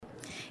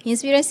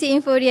Inspirasi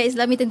Inforia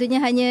Islami tentunya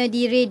hanya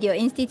di Radio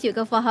Institut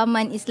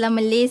Kefahaman Islam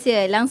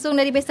Malaysia. Langsung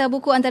dari Pesta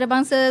Buku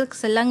Antarabangsa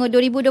Selangor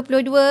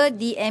 2022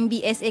 di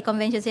MBSA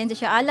Convention Center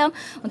Shah Alam.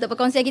 Untuk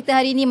perkongsian kita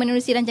hari ini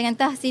menerusi rancangan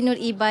Tahsinul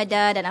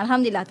Ibadah. Dan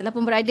Alhamdulillah telah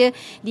pun berada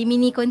di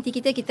mini konti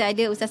kita. Kita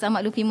ada Ustaz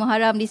Ahmad Lutfi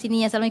Muharram di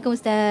sini. Assalamualaikum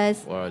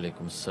Ustaz.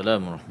 Waalaikumsalam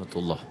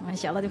warahmatullahi.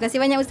 Masya Allah. Terima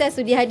kasih banyak Ustaz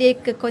sudi hadir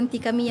ke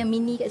konti kami yang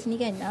mini kat sini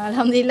kan.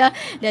 Alhamdulillah.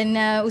 Dan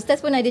Ustaz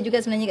pun ada juga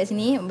sebenarnya kat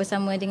sini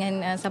bersama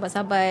dengan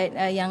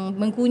sahabat-sahabat yang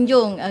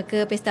mengunjung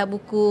ke Pesta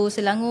Buku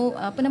Selangor.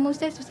 Apa nama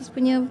Ustaz? Ustaz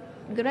punya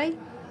gerai?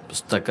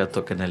 Pustaka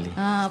Tok Kenali.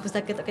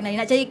 Pustaka Tok Kenali.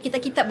 Nak cari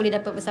kitab-kitab boleh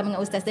dapat bersama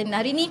dengan Ustaz. Dan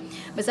hari ni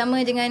bersama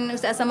dengan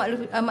Ustaz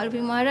Ahmad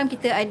Lutfi Muharram,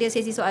 kita ada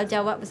sesi soal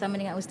jawab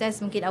bersama dengan Ustaz.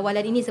 Mungkin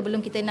awalan ini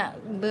sebelum kita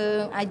nak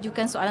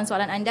mengajukan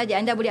soalan-soalan anda,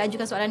 jadi anda boleh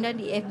ajukan soalan anda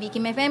di FB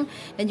IKIM FM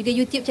dan juga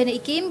YouTube channel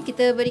IKIM.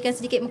 Kita berikan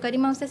sedikit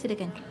mukadimah Ustaz,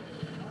 silakan.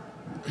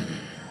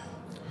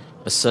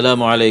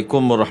 Assalamualaikum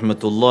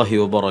warahmatullahi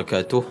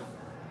wabarakatuh.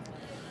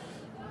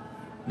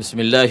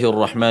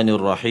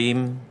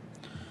 Bismillahirrahmanirrahim.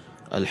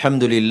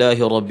 Alhamdulillahi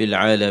rabbil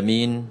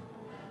alamin.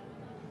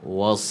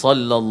 Wa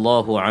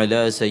sallallahu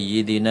ala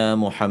sayyidina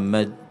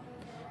Muhammad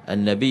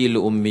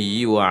an-nabiyil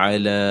ummi wa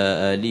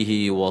ala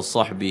alihi wa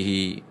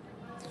sahbihi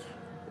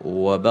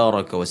wa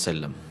baraka wa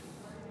sallam.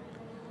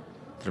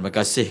 Terima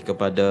kasih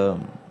kepada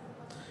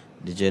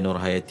DJ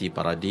Nur Hayati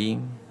Paradi,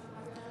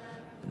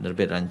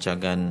 penerbit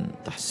rancangan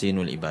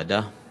Tahsinul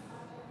Ibadah,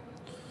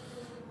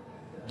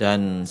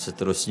 dan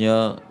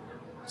seterusnya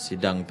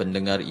sidang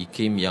pendengar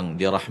IKIM yang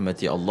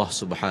dirahmati Allah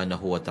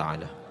Subhanahu wa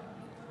taala.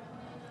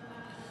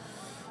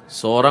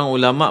 Seorang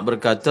ulama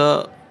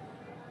berkata,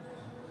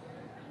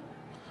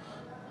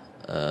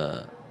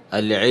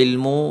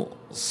 al-ilmu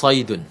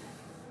saydun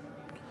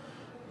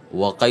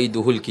wa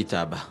qayduhul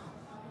kitabah.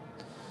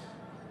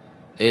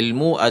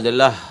 Ilmu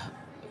adalah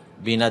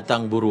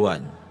binatang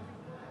buruan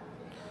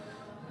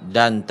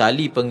dan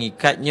tali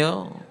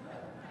pengikatnya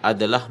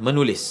adalah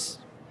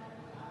menulis.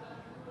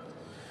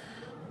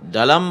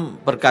 Dalam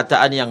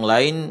perkataan yang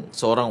lain,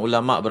 seorang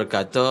ulama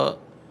berkata,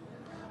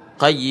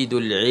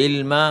 qayyidul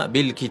ilma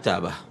bil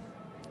kitabah.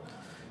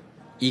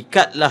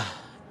 Ikatlah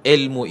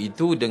ilmu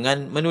itu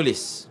dengan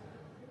menulis.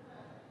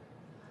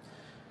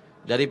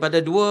 Daripada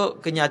dua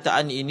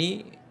kenyataan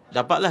ini,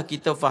 dapatlah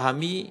kita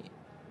fahami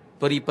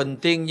peri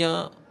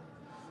pentingnya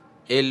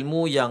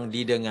ilmu yang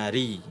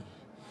didengari,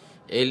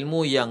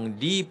 ilmu yang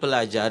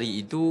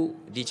dipelajari itu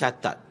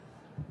dicatat,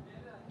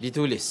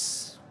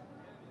 ditulis.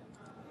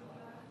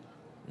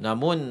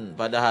 Namun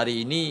pada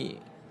hari ini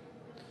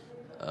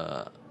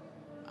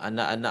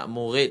anak-anak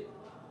murid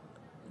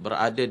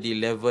berada di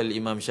level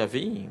Imam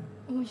Syafi'i,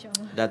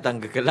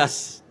 datang ke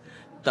kelas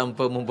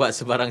tanpa membuat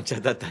sebarang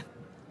catatan.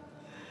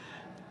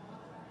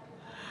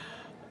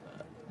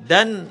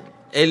 Dan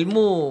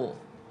ilmu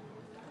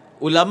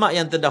ulama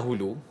yang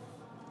terdahulu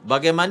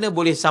bagaimana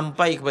boleh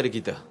sampai kepada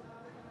kita?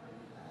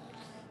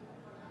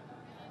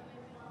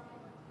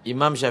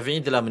 Imam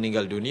Syafi'i telah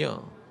meninggal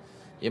dunia.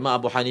 Imam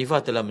Abu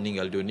Hanifah telah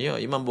meninggal dunia.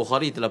 Imam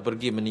Bukhari telah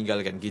pergi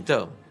meninggalkan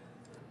kita.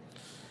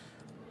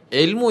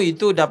 Ilmu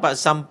itu dapat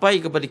sampai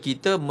kepada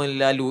kita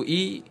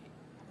melalui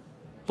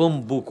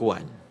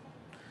pembukuan,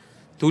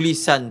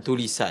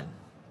 tulisan-tulisan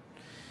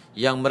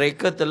yang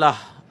mereka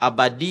telah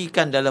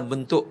abadikan dalam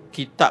bentuk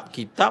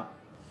kitab-kitab.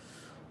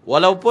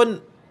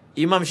 Walaupun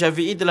Imam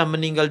Syafi'i telah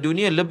meninggal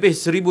dunia lebih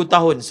 1000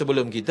 tahun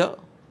sebelum kita,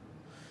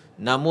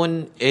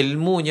 namun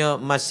ilmunya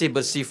masih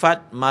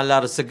bersifat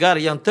malar segar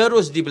yang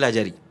terus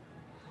dipelajari.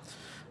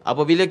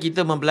 Apabila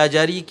kita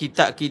mempelajari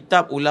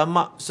kitab-kitab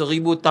ulama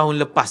 1000 tahun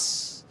lepas,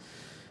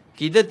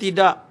 kita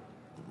tidak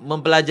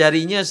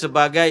mempelajarinya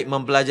sebagai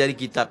mempelajari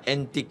kitab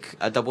antik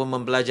ataupun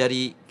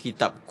mempelajari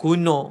kitab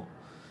kuno,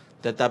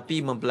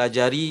 tetapi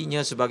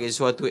mempelajarinya sebagai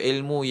suatu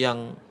ilmu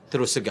yang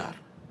terus segar.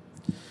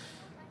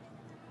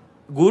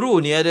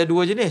 Guru ni ada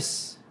dua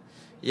jenis.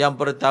 Yang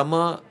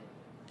pertama,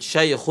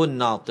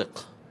 syaikhun natiq,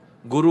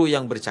 guru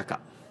yang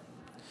bercakap.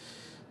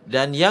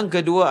 Dan yang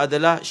kedua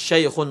adalah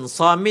syaikhun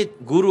samit,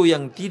 guru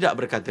yang tidak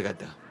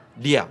berkata-kata,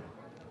 diam.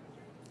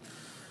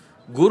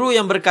 Guru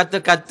yang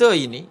berkata-kata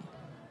ini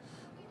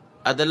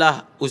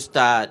adalah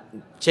ustaz,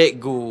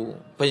 cikgu,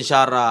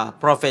 pensyarah,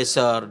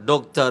 profesor,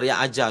 doktor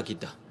yang ajar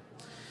kita.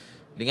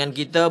 Dengan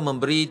kita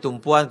memberi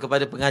tumpuan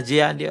kepada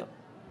pengajian dia,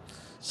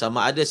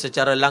 sama ada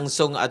secara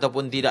langsung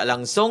ataupun tidak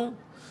langsung,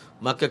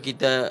 maka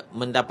kita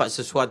mendapat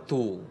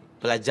sesuatu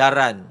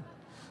pelajaran,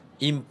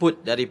 input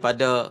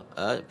daripada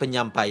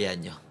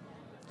penyampaiannya.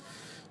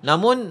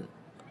 Namun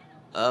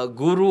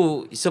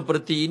guru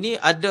seperti ini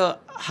ada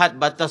had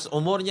batas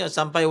umurnya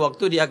sampai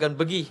waktu dia akan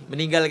pergi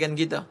meninggalkan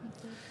kita.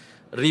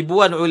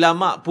 Ribuan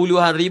ulama,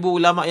 puluhan ribu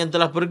ulama yang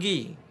telah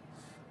pergi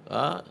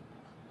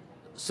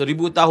 1000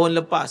 tahun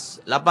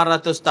lepas,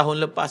 800 tahun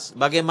lepas,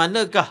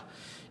 bagaimanakah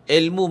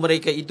ilmu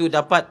mereka itu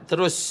dapat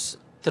terus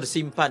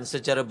tersimpan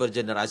secara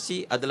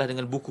bergenerasi? Adalah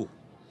dengan buku,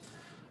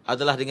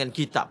 adalah dengan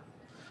kitab.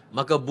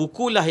 Maka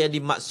bukulah yang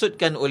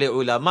dimaksudkan oleh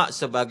ulama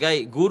sebagai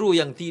guru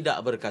yang tidak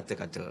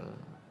berkata-kata.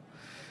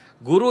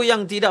 Guru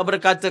yang tidak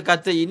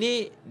berkata-kata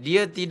ini,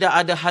 dia tidak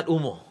ada had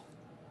umur.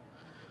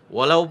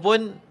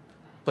 Walaupun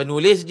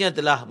penulisnya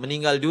telah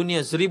meninggal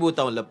dunia 1000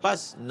 tahun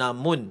lepas,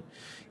 namun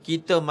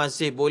kita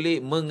masih boleh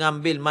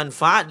mengambil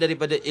manfaat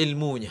daripada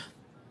ilmunya.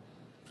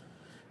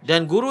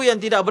 Dan guru yang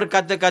tidak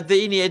berkata-kata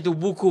ini iaitu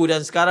buku,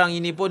 dan sekarang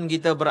ini pun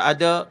kita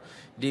berada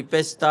di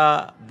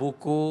Pesta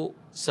Buku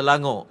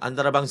Selangor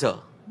Antarabangsa.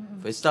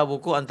 Pesta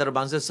Buku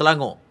Antarabangsa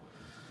Selangor.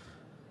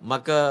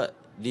 Maka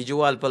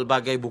dijual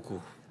pelbagai buku,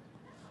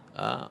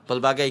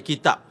 pelbagai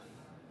kitab.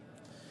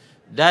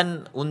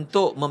 Dan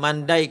untuk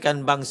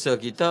memandaikan bangsa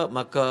kita,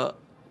 maka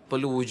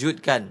perlu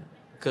wujudkan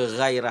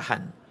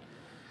kegairahan,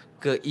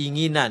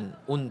 keinginan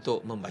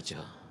untuk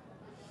membaca.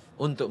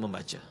 Untuk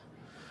membaca.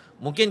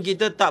 Mungkin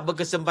kita tak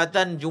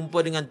berkesempatan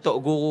jumpa dengan tok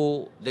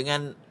guru,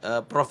 dengan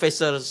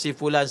profesor si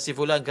fulan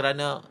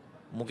kerana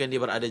mungkin dia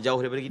berada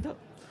jauh daripada kita.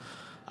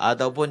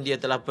 Ataupun dia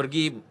telah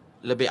pergi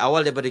lebih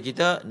awal daripada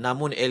kita,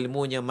 namun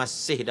ilmunya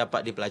masih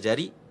dapat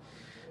dipelajari,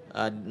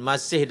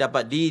 masih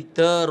dapat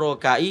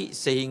diterokai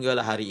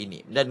sehinggalah hari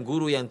ini. Dan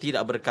guru yang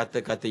tidak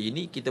berkata-kata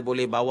ini, kita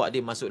boleh bawa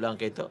dia masuk dalam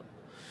kereta.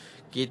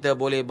 Kita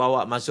boleh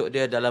bawa masuk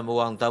dia dalam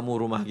ruang tamu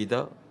rumah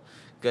kita.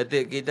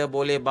 Kita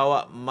boleh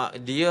bawa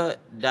dia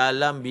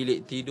dalam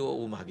bilik tidur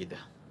rumah kita.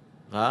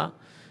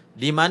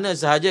 Di mana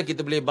sahaja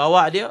kita boleh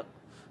bawa dia,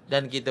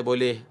 dan kita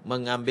boleh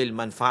mengambil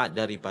manfaat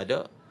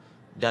daripada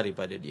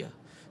dia.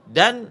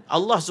 Dan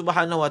Allah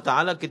Subhanahu Wa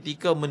Taala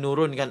ketika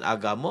menurunkan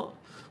agama,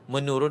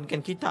 menurunkan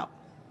kitab,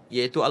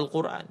 iaitu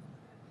Al-Quran.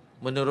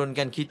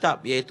 Menurunkan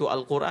kitab, iaitu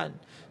Al-Quran.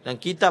 Dan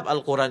kitab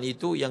Al-Quran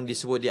itu yang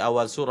disebut di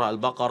awal surah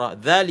Al-Baqarah,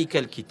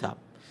 Dzalikal kitab.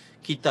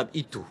 Kitab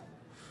itu.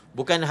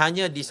 Bukan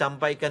hanya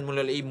disampaikan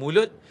melalui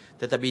mulut,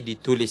 tetapi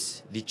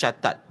ditulis,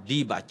 dicatat,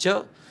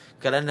 dibaca.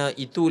 Kerana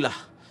itulah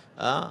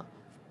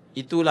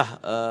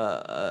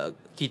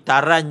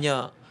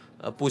kitarannya,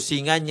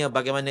 pusingannya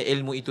bagaimana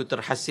ilmu itu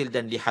terhasil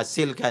dan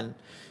dihasilkan.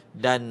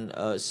 Dan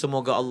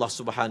semoga Allah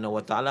Subhanahu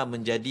Wa Taala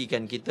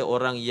menjadikan kita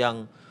orang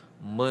yang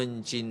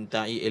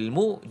mencintai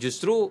ilmu.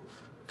 Justru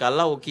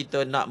kalau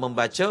kita nak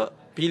membaca,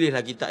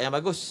 pilihlah kitab yang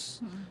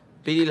bagus.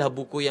 Pilihlah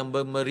buku yang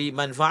memberi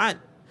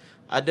manfaat.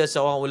 Ada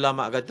seorang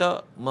ulama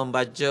kata,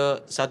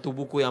 membaca satu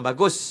buku yang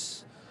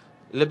bagus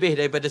lebih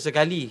daripada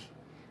sekali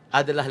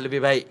adalah lebih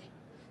baik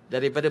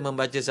daripada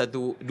membaca 1,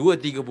 2,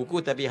 3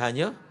 buku tapi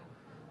hanya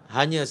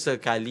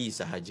sekali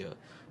sahaja.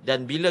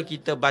 Dan bila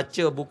kita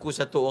baca buku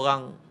satu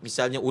orang,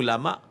 misalnya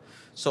ulama,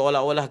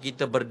 seolah-olah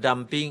kita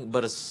berdamping,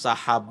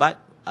 bersahabat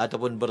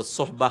ataupun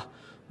bersohbah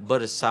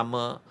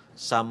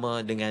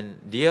bersama-sama dengan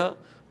dia.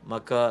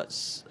 Maka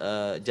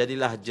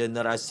jadilah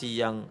generasi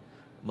yang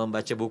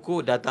membaca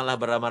buku. Datanglah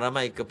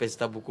beramai-ramai ke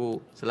Pesta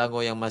Buku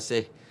Selangor yang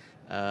masih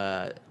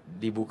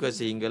dibuka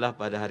sehinggalah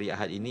pada hari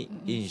Ahad ini,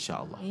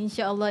 insya-Allah.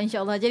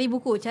 Insya-Allah. Jadi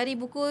cari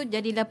buku,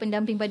 jadilah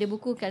pendamping pada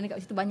buku, kerana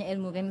kat situ banyak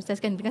ilmu kan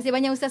Ustaz kan. Terima kasih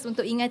banyak Ustaz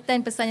untuk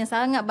ingatan pesan yang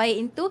sangat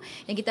baik itu.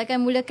 Yang kita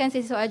akan mulakan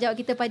sesi soal jawab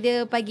kita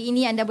pada pagi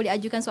ini. Anda boleh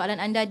ajukan soalan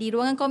anda di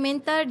ruangan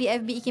komentar di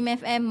FB IKIM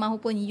FM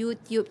maupun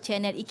YouTube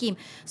channel IKIM.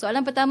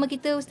 Soalan pertama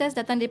kita Ustaz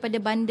datang daripada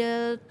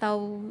bundle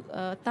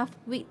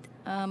Tafwid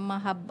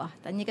Mahabbah.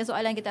 Tanyakan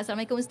soalan kita.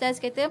 Assalamualaikum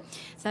Ustaz. Kata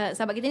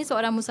sahabat kita ni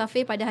seorang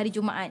musafir pada hari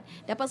Jumaat.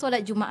 Dapat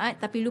solat Jumaat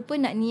tapi lupa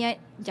nak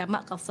niat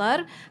jamak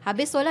qasar.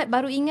 Habis solat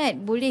baru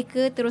ingat, boleh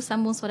ke terus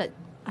sambung solat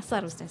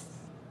asar Ustaz?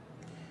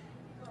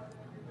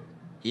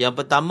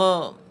 Yang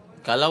pertama,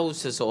 kalau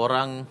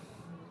seseorang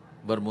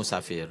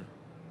bermusafir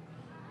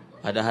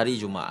pada hari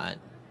Jumaat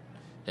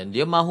dan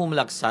dia mahu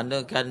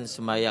melaksanakan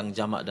sembahyang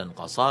jamak dan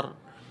qasar,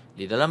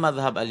 di dalam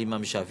mazhab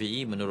al-Imam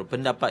Syafi'i, menurut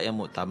pendapat yang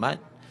muktamad,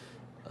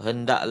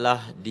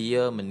 hendaklah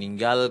dia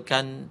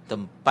meninggalkan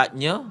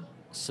tempatnya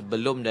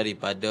sebelum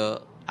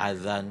daripada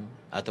azan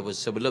ataupun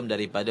sebelum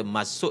daripada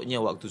masuknya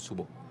waktu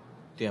subuh.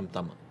 Itu yang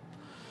pertama.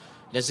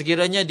 Dan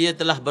sekiranya dia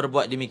telah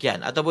berbuat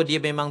demikian ataupun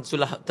dia memang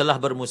telah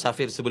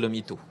bermusafir sebelum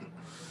itu,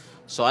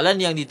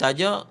 soalan yang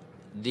ditanya,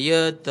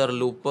 dia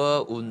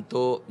terlupa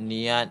untuk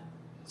niat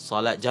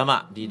salat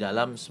jamak di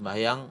dalam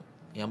sembahyang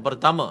yang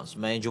pertama,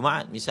 sembahyang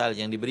Jumaat misal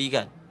yang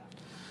diberikan.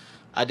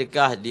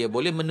 Adakah dia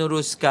boleh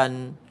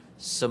meneruskan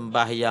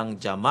sembahyang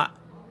jamak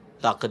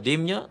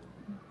takdimnya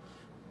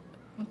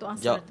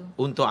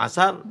untuk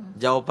asar?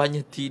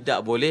 Jawapannya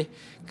tidak boleh,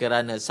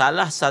 kerana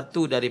salah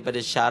satu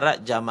daripada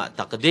syarat jamak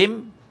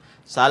takdim,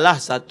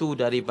 salah satu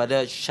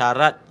daripada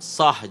syarat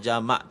sah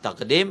jamak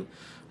takdim,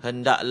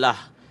 hendaklah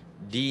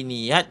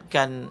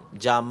diniatkan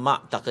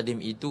jamak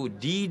takdim itu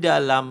di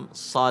dalam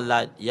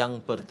salat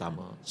yang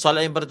pertama.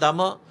 Salat yang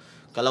pertama,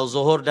 kalau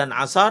zuhur dan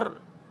asar,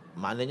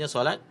 maknanya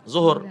salat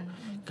zuhur.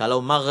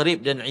 Kalau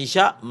maghrib dan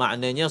isya,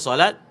 maknanya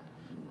solat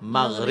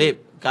maghrib.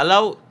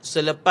 Kalau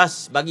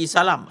selepas bagi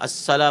salam,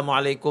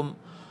 Assalamualaikum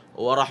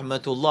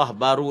warahmatullahi,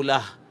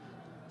 barulah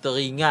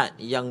teringat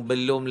yang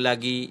belum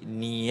lagi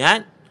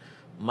niat,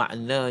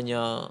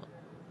 maknanya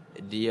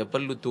dia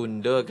perlu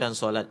tundakan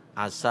solat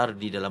asar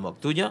di dalam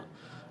waktunya,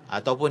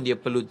 ataupun dia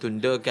perlu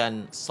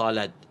tundakan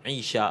solat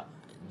isya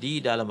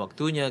di dalam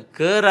waktunya,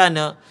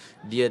 kerana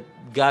dia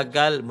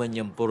gagal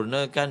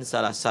menyempurnakan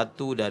salah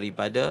satu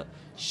daripada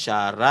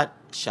syarat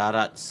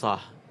sah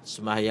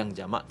sembahyang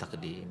jamak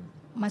takdim.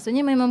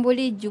 Maksudnya memang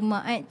boleh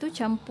Jumaat tu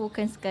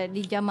campurkan sekali,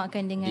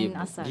 dijamakkan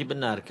dengan asar.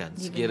 Dibenarkan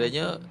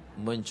sekiranya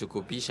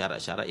mencukupi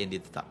syarat-syarat yang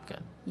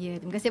ditetapkan.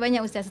 Ya, terima kasih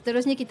banyak Ustaz.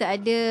 Seterusnya kita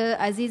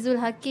ada Azizul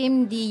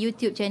Hakim di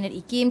YouTube channel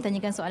IKIM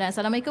tanyakan soalan.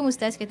 Assalamualaikum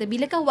Ustaz, kata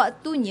bilakah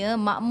waktunya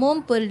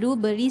makmum perlu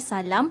beri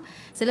salam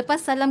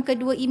selepas salam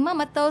kedua imam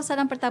atau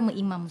salam pertama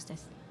imam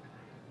Ustaz?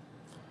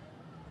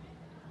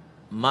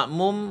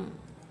 Makmum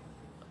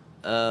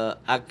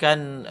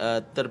akan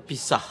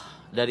terpisah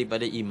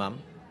daripada imam.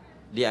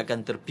 Dia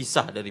akan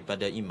terpisah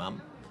daripada imam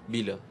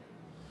bila?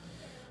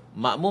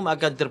 Makmum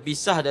akan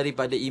terpisah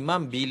daripada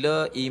imam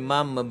bila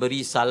imam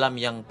memberi salam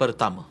yang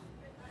pertama.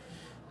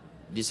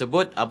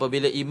 Disebut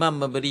apabila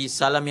imam memberi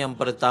salam yang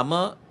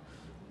pertama,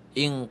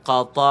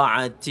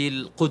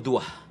 inqata'atil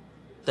qudwah,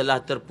 telah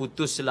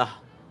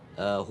terputuslah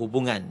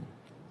hubungan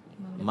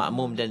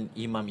makmum dan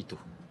imam itu.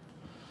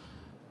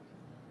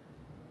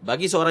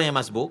 Bagi seorang yang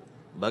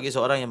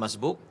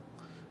masbuk,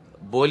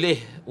 boleh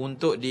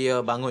untuk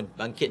dia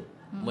bangkit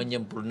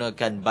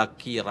menyempurnakan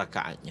baki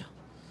rakaatnya.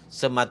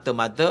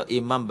 Semata-mata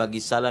imam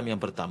bagi salam yang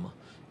pertama.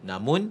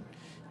 Namun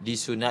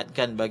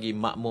disunatkan bagi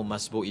makmum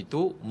masbuk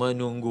itu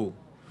menunggu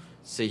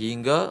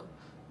sehingga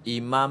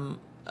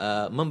imam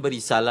memberi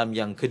salam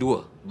yang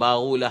kedua,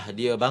 barulah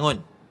dia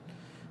bangun.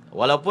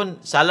 Walaupun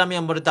salam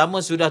yang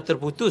pertama sudah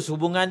terputus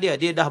hubungan dia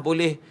dah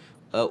boleh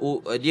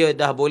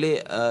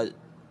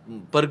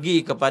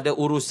pergi kepada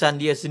urusan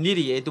dia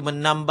sendiri, iaitu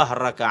menambah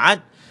rakaat.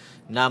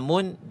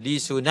 Namun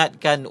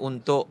disunatkan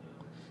untuk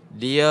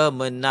dia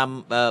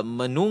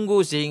menunggu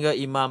sehingga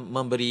imam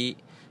memberi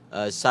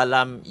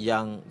salam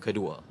yang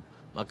kedua.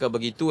 Maka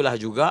begitulah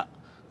juga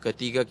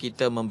ketika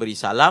kita memberi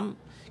salam,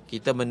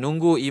 kita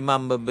menunggu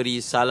imam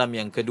memberi salam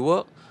yang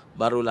kedua,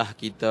 barulah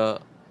kita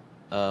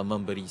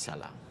memberi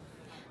salam.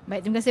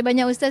 Baik, terima kasih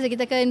banyak Ustaz.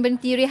 Kita akan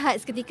berhenti rehat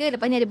seketika.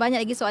 Lepas ni ada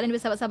banyak lagi soalan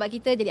daripada sahabat-sahabat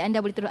kita. Jadi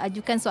anda boleh terus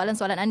ajukan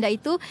soalan-soalan anda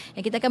itu.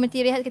 Yang kita akan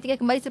berhenti rehat ketika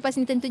kembali selepas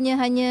ini tentunya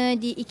hanya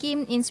di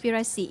IKIM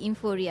Inspirasi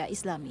Inforia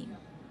Islami.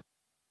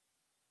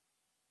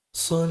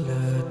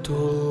 Salatullah,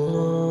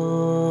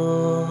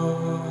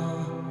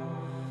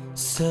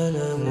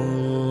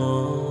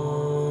 salamullah,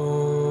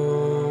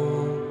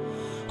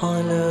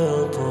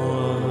 ala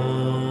taha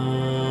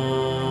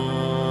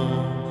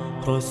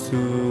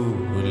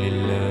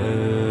Rasulillah.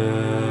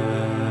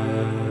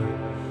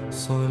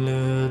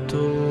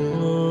 Salatullah,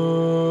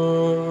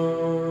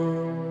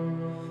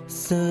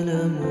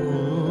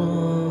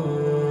 salamullah,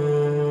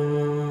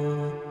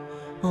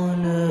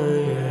 ala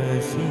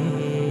yasin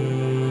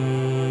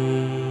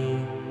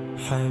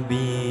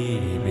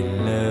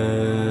habibillah,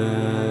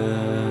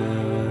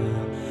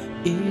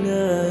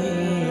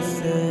 ilahi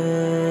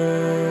salimil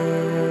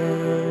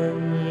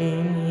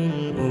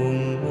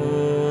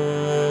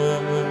ummah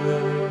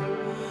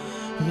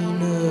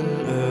minal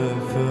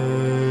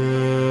afati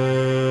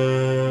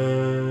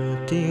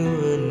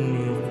wal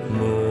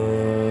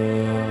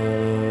niqmah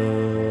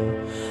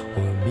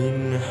wa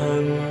min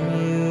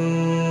hammin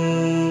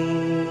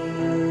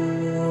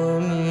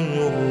wa min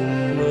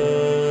ummah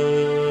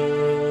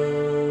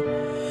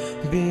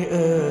bi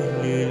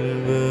ahlil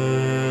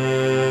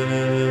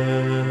bari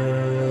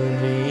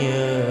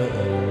ya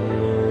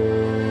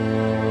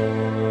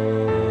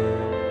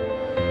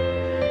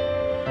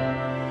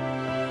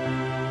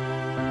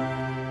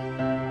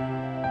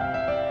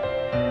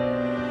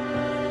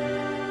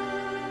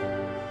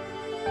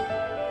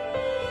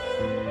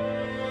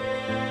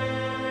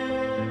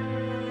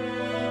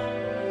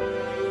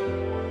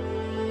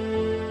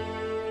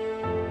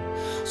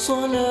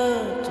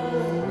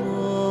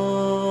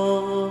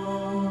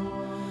Salatullah,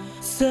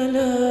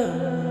 salamullah,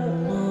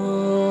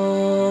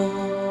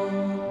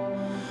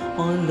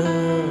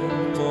 ala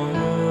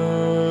taha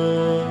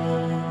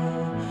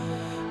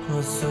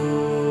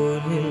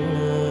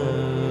Rasulillah.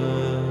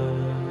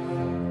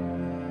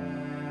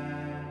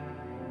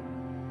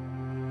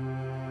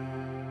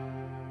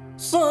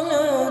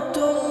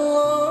 Salatullah,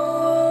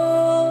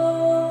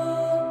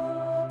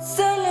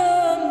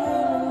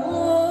 salamullah,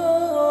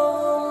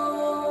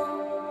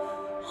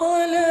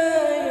 ala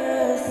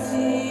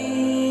yasin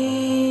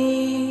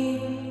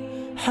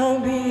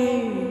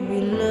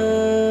habibillah,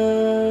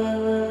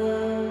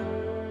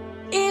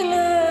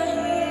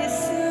 ilahi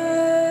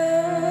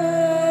salimil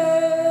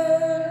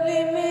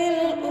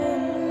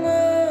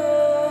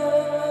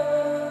ummah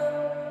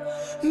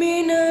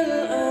minal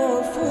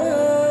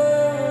afati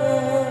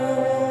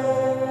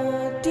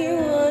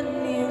wan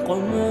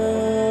niqmah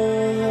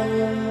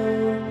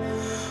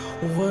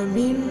wa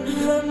min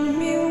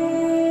hammin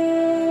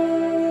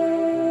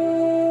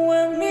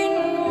wa min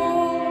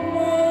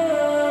ummah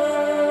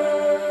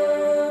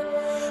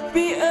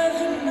bi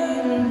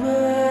ahlil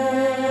badri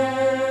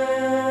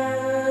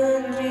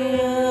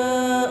ya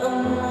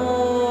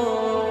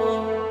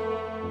Allah.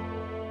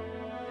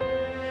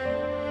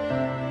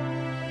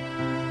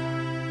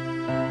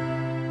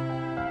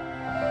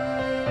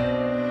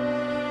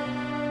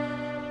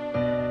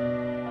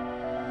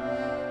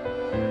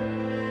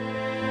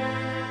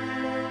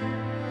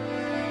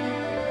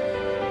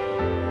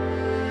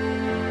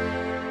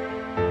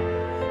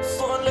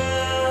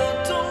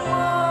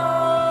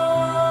 Salatullah,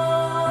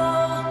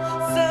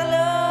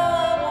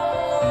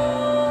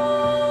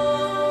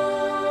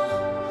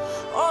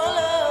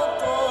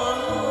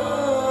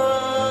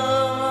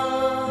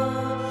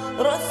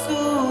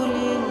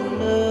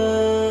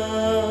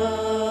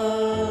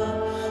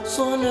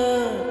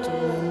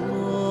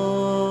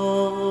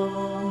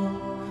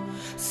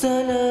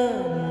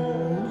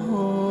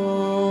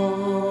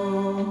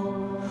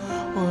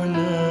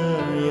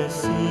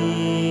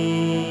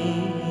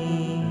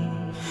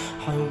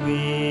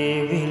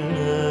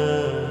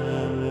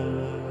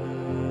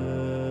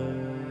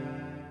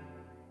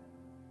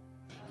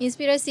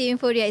 Inspirasi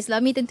Inforia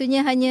Islami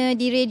tentunya hanya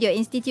di Radio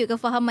Institut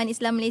Kefahaman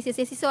Islam Malaysia.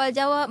 Sesi soal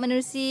jawab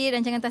menerusi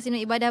rancangan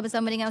Tahsinul Ibadah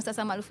bersama dengan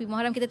Ustaz Ahmad Lutfi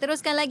Muharram. Kita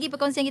teruskan lagi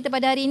perkongsian kita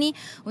pada hari ini.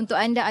 Untuk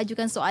anda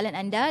ajukan soalan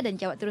anda dan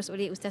jawab terus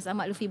oleh Ustaz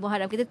Ahmad Lutfi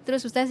Muharram. Kita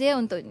terus Ustaz ya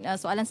untuk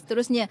soalan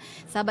seterusnya.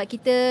 Sahabat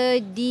kita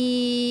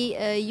di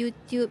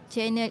YouTube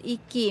channel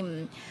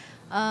IKIM.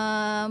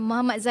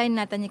 Muhammad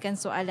Zainal tanyakan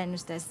soalan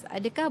Ustaz.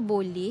 Adakah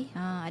boleh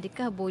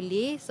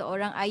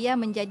seorang ayah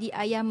menjadi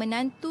ayah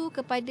menantu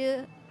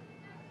kepada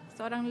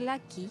seorang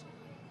lelaki?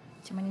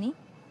 Macam mana ni?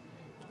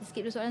 Kita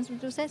skip dulu soalan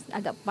sebelum Ustaz.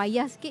 Agak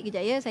payah sikit.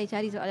 Kejap ya, saya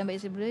cari soalan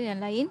baik sebelum yang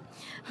lain.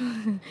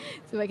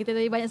 Sebab kita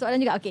tadi banyak soalan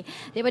juga. Okey.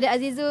 Daripada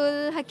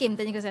Azizul Hakim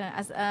tanya soalan.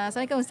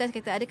 Assalamualaikum Ustaz,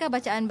 kata adakah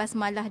bacaan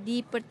basmalah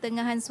di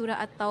pertengahan surah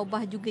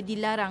At-Taubah juga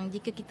dilarang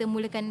jika kita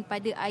mulakan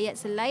pada ayat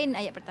selain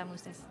ayat pertama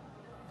Ustaz?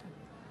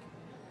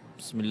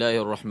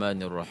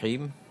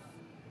 Bismillahirrahmanirrahim.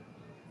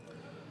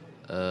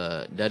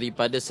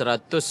 Daripada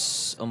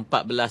 114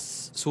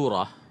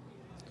 surah,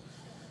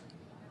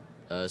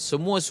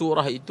 semua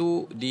surah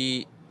itu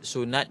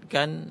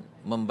disunatkan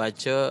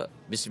membaca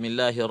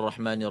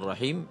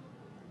Bismillahirrahmanirrahim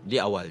di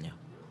awalnya.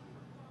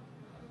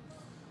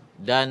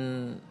 Dan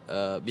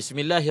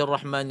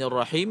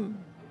Bismillahirrahmanirrahim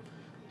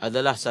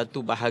adalah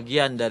satu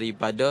bahagian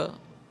daripada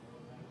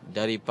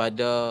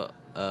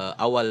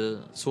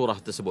awal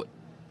surah tersebut.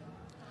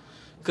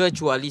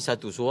 Kecuali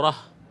satu surah,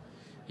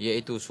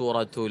 iaitu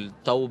suratul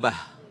Taubah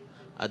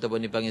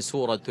ataupun dipanggil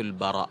suratul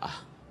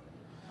Bara'ah.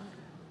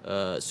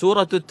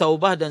 Suratul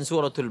Taubah dan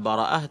suratul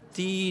Bara'ah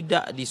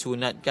tidak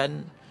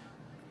disunatkan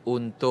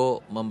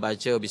untuk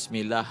membaca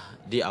bismillah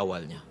di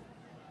awalnya,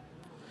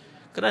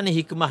 kerana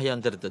hikmah yang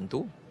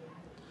tertentu.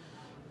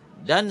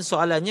 Dan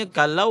soalannya,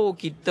 kalau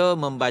kita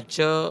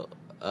membaca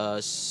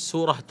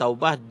surah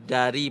Taubah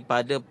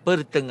daripada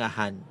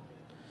pertengahan,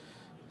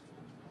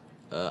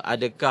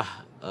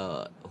 adakah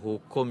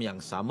hukum yang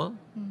sama?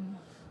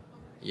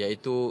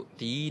 Iaitu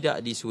tidak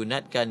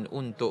disunatkan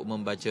untuk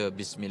membaca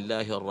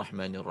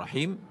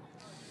Bismillahirrahmanirrahim.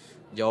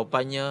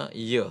 Jawapannya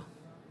ya.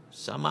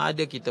 Sama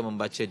ada kita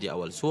membaca di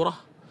awal surah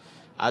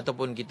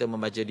ataupun kita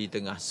membaca di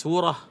tengah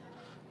surah,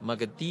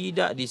 maka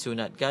tidak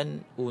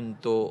disunatkan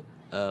untuk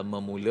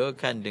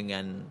memulakan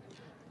dengan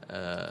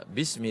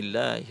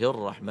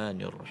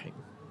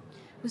Bismillahirrahmanirrahim.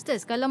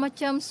 Ustaz, kalau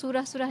macam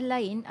surah-surah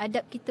lain,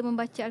 adab kita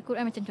membaca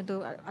Al-Quran, macam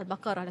contoh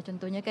Al-Baqarah lah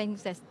contohnya kan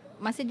Ustaz,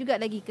 masih juga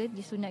lagi ke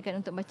disunatkan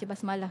untuk baca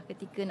basmalah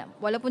ketika nak,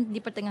 walaupun di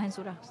pertengahan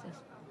surah Ustaz?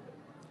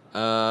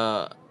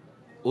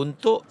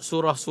 Untuk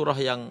surah-surah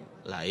yang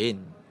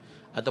lain,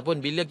 ataupun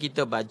bila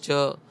kita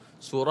baca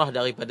surah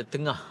daripada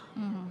tengah,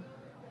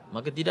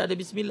 maka tidak ada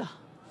bismillah.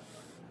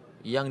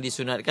 Yang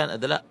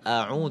disunatkan adalah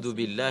a'udzu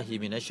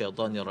billahi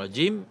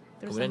minasyaitonirrajim,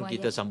 kemudian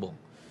kita sambung.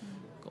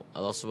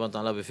 Allah Subhanahu wa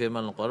taala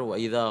berfirman dalam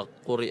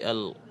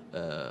Al-Quran,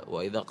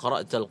 wa idza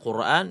qara'tal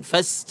Quran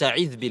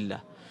fasta'iz billah.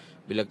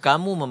 Bila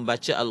kamu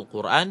membaca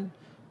Al-Quran,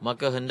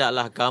 maka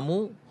hendaklah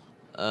kamu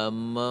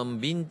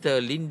meminta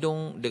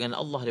lindung dengan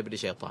Allah daripada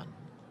syaitan.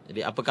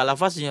 Jadi apakah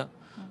lafaznya?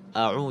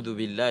 A'udzu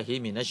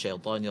billahi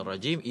minasyaitonir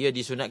rajim. Ia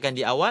disunatkan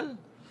di awal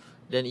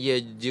dan ia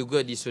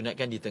juga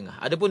disunatkan di tengah.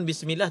 Adapun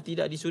bismillah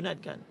tidak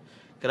disunatkan.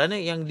 Kerana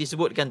yang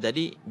disebutkan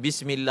tadi,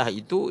 bismillah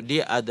itu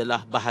dia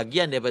adalah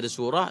bahagian daripada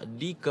surah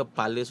di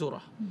kepala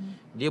surah.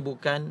 Dia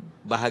bukan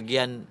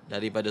bahagian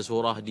daripada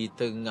surah di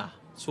tengah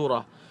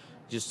surah.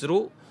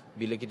 Justru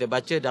bila kita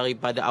baca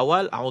daripada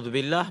awal,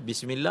 a'udzubillah,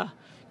 bismillah.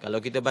 Kalau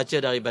kita baca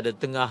daripada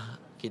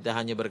tengah, kita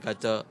hanya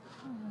berkata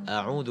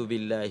a'udzu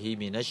billahi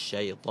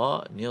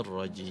minasyaitonir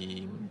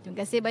rajim. Terima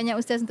kasih banyak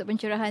Ustaz untuk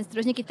pencerahan.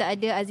 Seterusnya kita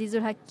ada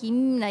Azizul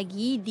Hakim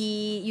lagi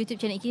di YouTube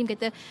channel IKIM,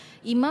 kata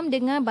imam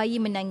dengar bayi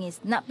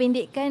menangis, nak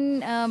pendekkan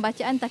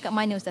bacaan takat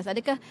mana Ustaz?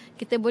 Adakah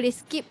kita boleh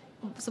skip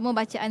semua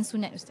bacaan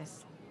sunat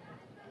Ustaz?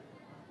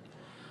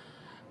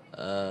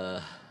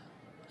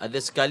 Ada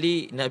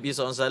sekali Nabi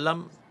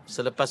SAW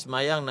selepas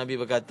mayang,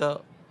 Nabi berkata,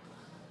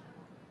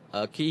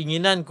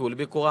 keinginanku,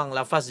 lebih kurang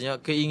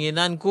lafaznya,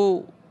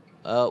 keinginanku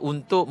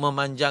untuk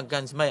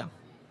memanjangkan sembahyang.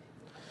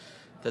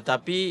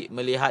 Tetapi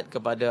melihat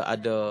kepada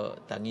ada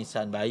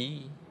tangisan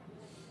bayi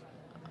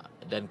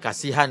dan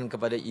kasihan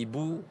kepada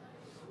ibu,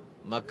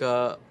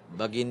 maka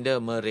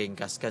baginda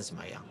meringkaskan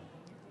sembahyang.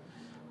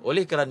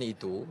 Oleh kerana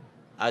itu,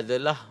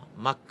 adalah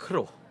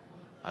makruh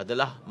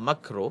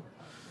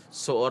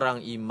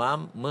seorang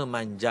imam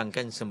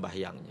memanjangkan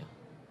sembahyangnya.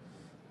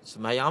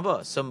 Sembahyang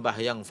apa?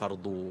 Sembahyang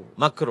fardu.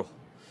 Makruh.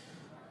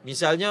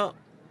 Misalnya,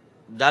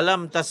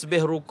 dalam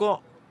tasbih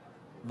rukuk,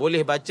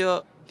 boleh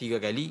baca 3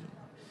 kali,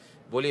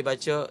 boleh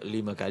baca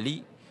 5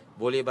 kali,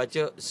 boleh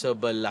baca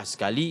 11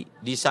 kali.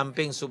 Di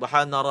samping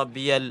subhana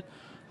rabbiyal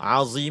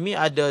azimi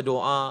ada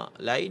doa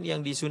lain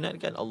yang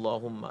disunatkan,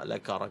 Allahumma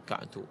laka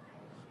raka'tu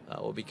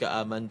wa bika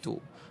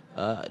amantu.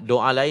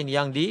 Doa lain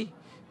yang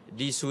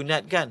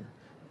disunatkan.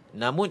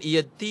 Namun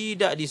ia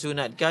tidak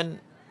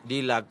disunatkan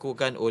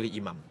dilakukan oleh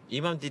imam.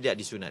 Imam tidak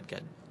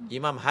disunatkan.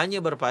 Imam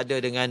hanya berpada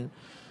dengan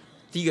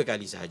 3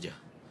 kali sahaja.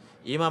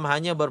 Imam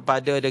hanya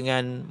berpada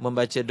dengan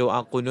membaca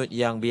doa qunut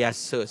yang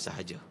biasa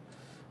sahaja.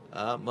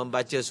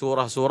 Membaca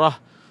surah-surah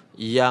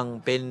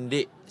yang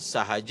pendek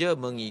sahaja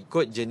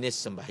mengikut jenis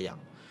sembahyang.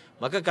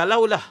 Maka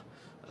kalaulah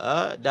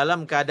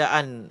dalam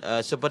keadaan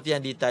seperti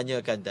yang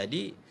ditanyakan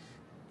tadi,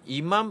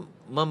 imam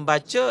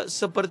membaca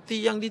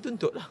seperti yang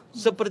dituntut lah.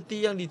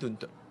 Seperti yang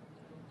dituntut.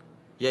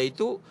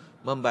 Iaitu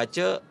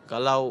membaca,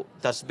 kalau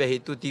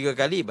tasbih itu 3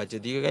 kali, baca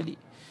 3 kali.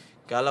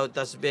 Kalau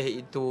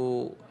tasbih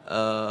itu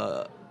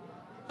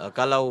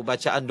kalau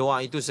bacaan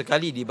doa itu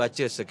sekali,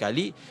 dibaca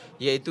sekali,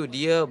 iaitu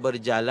dia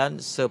berjalan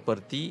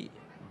seperti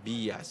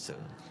biasa.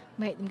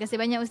 Baik, terima kasih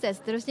banyak Ustaz.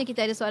 Seterusnya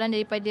kita ada soalan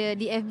daripada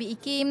DFB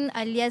Ikim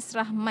alias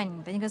Rahman.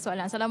 Tanyakan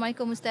soalan.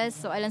 Assalamualaikum Ustaz.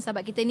 Soalan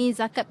sahabat kita ni,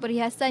 zakat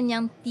perhiasan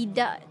yang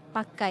tidak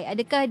pakai,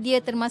 adakah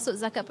dia termasuk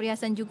zakat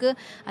perhiasan juga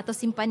atau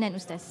simpanan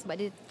Ustaz? Sebab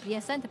dia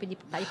perhiasan tapi dia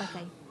tak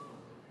dipakai.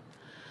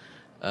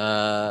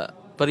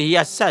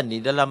 Perhiasan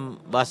ni dalam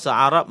bahasa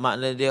Arab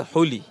makna dia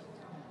huli.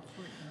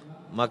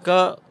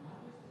 Maka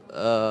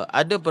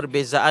ada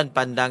perbezaan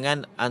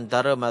pandangan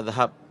antara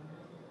mazhab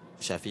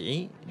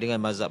Syafi'i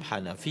dengan mazhab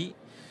Hanafi.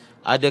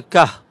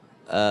 Adakah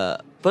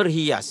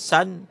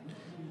perhiasan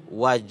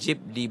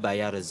wajib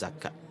dibayar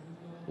zakat?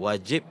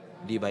 Wajib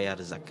dibayar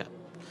zakat.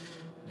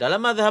 Dalam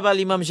mazhab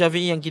al-Imam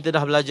Syafi'i yang kita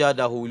dah belajar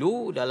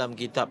dahulu dalam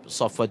kitab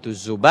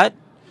Safwatuz Zubat,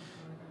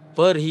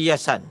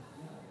 perhiasan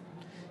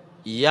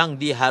yang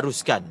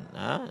diharuskan,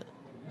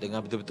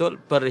 dengar betul-betul,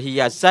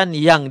 perhiasan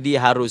yang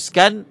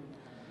diharuskan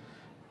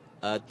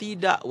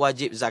tidak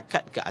wajib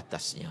zakat ke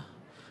atasnya.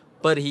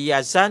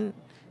 Perhiasan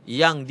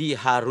yang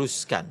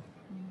diharuskan.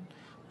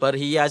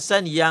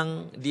 Perhiasan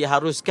yang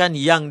diharuskan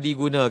yang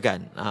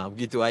digunakan.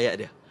 Begitu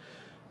ayat dia.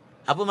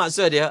 Apa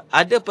maksud dia?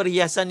 Ada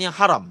perhiasan yang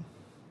haram.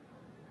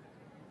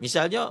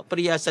 Misalnya,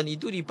 perhiasan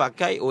itu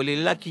dipakai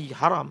oleh lelaki,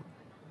 haram.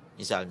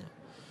 Misalnya.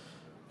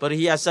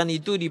 Perhiasan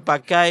itu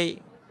dipakai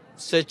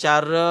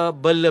secara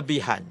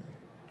berlebihan.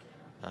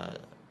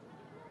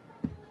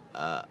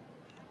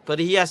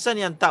 Perhiasan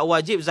yang tak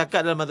wajib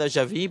zakat dalam mazhab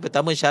Syafi'i,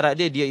 pertama syarat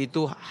dia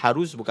itu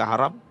harus, bukan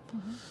haram.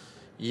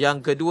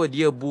 Yang kedua,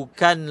 dia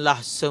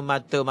bukanlah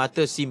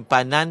semata-mata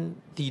simpanan,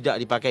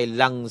 tidak dipakai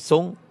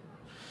langsung.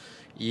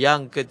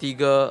 Yang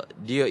ketiga,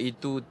 dia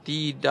itu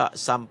tidak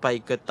sampai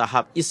ke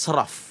tahap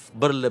israf,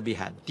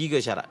 berlebihan.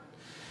 3 syarat.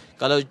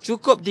 Kalau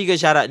cukup 3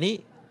 syarat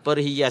ni,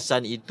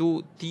 perhiasan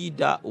itu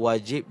tidak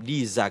wajib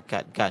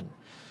dizakatkan.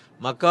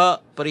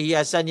 Maka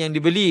perhiasan yang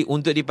dibeli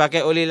untuk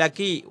dipakai oleh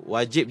lelaki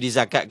wajib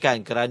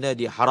dizakatkan kerana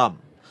dia haram.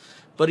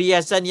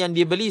 Perhiasan yang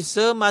dibeli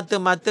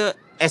semata-mata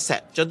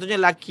aset. Contohnya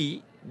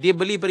lelaki, dia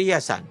beli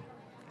perhiasan.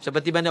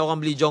 Seperti mana orang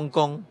beli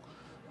jongkong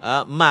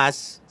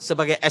emas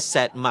sebagai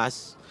aset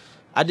emas.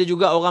 Ada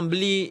juga orang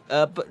beli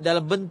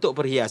dalam bentuk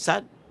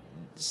perhiasan.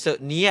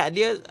 Niat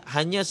dia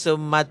hanya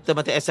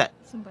semata-mata aset.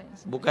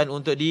 Bukan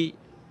untuk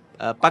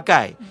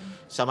dipakai.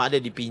 Sama ada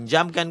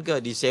dipinjamkan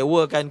ke,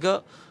 disewakan ke,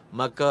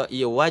 maka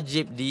ia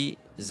wajib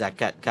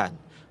dizakatkan.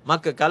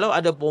 Maka kalau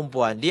ada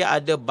perempuan, dia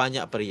ada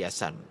banyak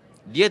perhiasan.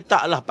 Dia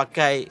taklah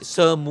pakai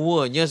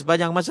semuanya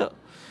sepanjang masa.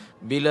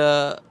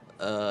 Bila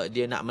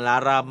dia nak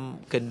melaram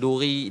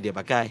kenduri, dia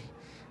pakai.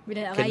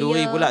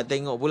 Kenduri pula,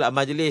 tengok pula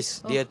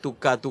majlis, dia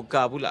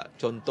tukar-tukar pula.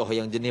 Contoh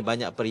yang jenis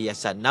banyak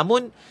perhiasan.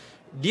 Namun,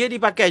 dia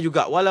dipakai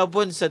juga.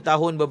 Walaupun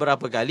setahun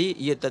beberapa kali,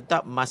 ia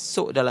tetap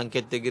masuk dalam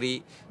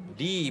kategori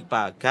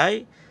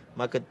dipakai,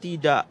 maka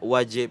tidak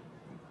wajib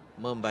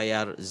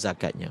membayar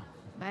zakatnya.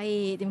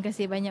 Baik, terima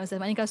kasih banyak Ustaz.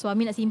 Maknanya kalau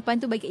suami nak simpan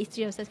tu bagi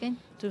isteri Ustaz kan?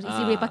 Terus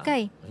isteri boleh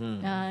pakai.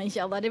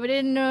 InsyaAllah. Daripada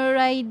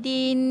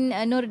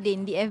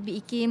Nurdin di FB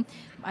Ikim,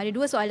 ada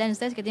 2 soalan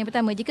Ustaz. Kata yang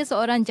pertama, jika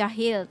seorang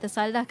jahil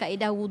tersalah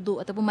kaedah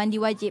wuduk ataupun mandi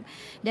wajib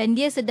dan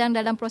dia sedang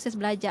dalam proses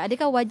belajar,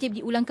 adakah wajib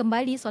diulang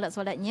kembali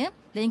solat-solatnya?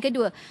 Dan yang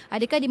kedua,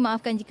 adakah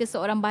dimaafkan jika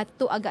seorang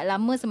batuk agak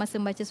lama semasa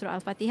membaca surah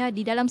Al-Fatihah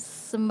di dalam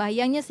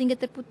sembahyangnya sehingga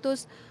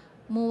terputus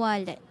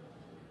muwalat?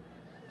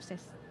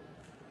 Ustaz.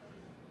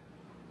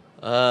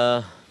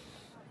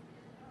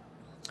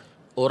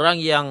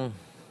 Orang yang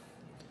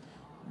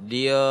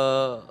dia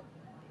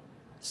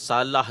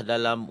salah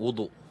dalam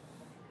wuduk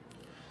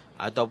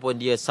ataupun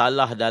dia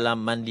salah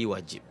dalam mandi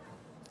wajib.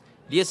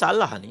 Dia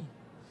salah ni.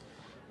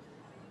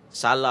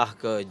 Salah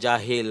ke,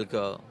 jahil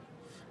ke.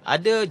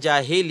 Ada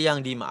jahil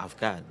yang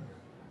dimaafkan.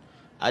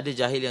 Ada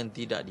jahil yang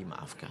tidak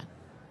dimaafkan.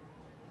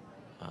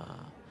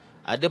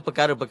 Ada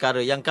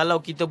perkara-perkara yang kalau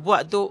kita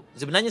buat tu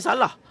sebenarnya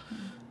salah.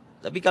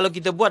 Tapi kalau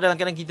kita buat dalam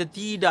keadaan kita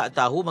tidak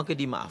tahu, maka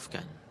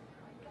dimaafkan.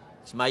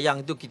 Semayang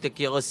itu kita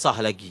kira sah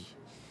lagi.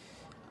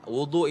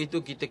 Wuduk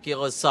itu kita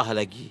kira sah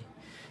lagi.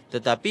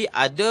 Tetapi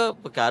ada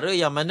perkara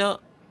yang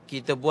mana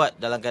kita buat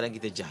dalam keadaan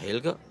kita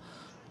jahil ke,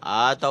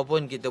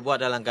 ataupun kita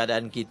buat dalam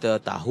keadaan kita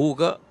tahu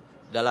ke,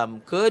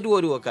 dalam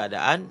kedua-dua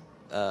keadaan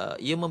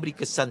ia memberi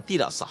kesan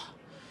tidak sah.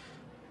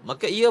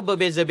 Maka ia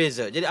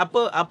berbeza-beza. Jadi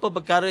apa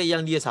perkara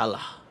yang dia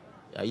salah?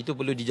 Itu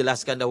perlu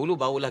dijelaskan dahulu,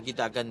 barulah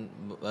kita akan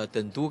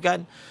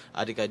tentukan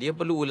adakah dia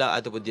perlu ulang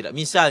ataupun tidak.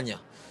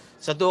 Misalnya,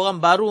 satu orang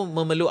baru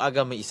memeluk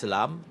agama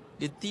Islam,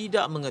 dia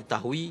tidak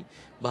mengetahui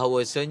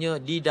bahawasanya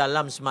di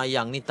dalam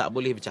semayang ni tak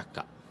boleh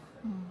bercakap.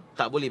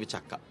 Tak boleh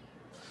bercakap.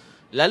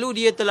 Lalu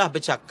dia telah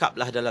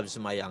bercakaplah dalam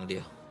semayang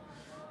dia.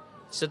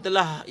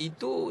 Setelah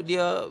itu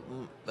dia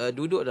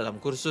duduk dalam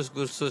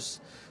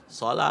kursus-kursus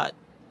solat,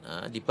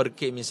 di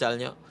Perkit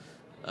misalnya,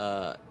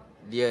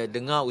 dia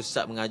dengar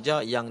ustaz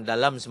mengajar yang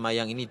dalam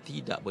sembahyang ini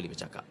tidak boleh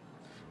bercakap.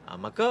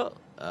 Maka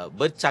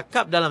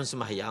bercakap dalam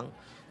sembahyang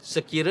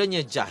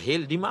sekiranya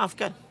jahil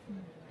dimaafkan.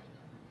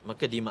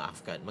 Maka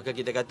dimaafkan. Maka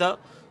kita kata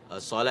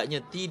solatnya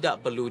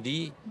tidak perlu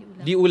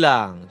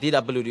diulang.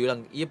 Tidak perlu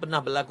diulang. Ia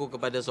pernah berlaku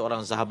kepada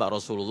seorang sahabat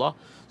Rasulullah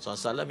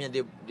SAW yang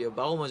dia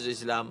baru masuk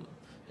Islam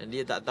dan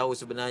dia tak tahu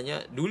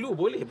sebenarnya dulu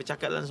boleh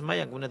bercakap dalam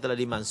sembahyang, kemudian telah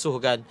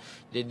dimansuhkan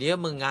dan dia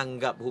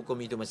menganggap hukum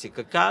itu masih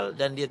kekal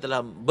dan dia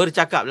telah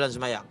bercakap dalam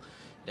sembahyang.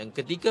 Dan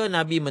ketika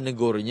Nabi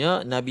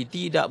menegurnya, Nabi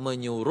tidak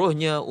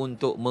menyuruhnya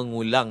untuk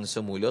mengulang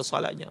semula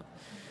solatnya.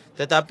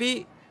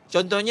 Tetapi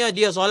contohnya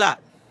dia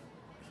solat,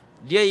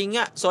 dia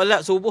ingat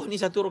solat subuh ni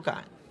 1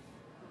 rakaat,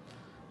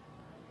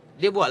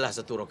 dia buatlah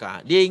 1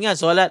 rakaat. Dia ingat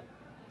solat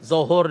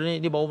zuhur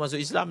ni, dia baru masuk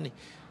Islam ni,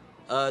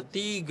 3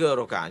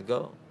 rakaat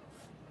ke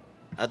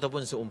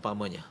ataupun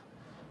seumpamanya.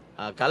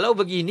 Kalau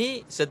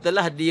begini,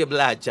 setelah dia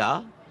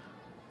belajar,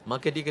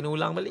 maka dia kena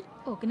ulang balik.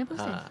 Oh, kenapa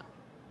Ustaz?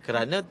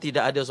 Kerana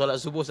tidak ada solat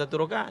subuh 1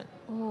 rakaat.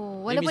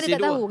 Oh, walaupun dia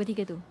tak tahu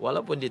ketika tu.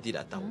 Walaupun dia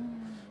tidak tahu.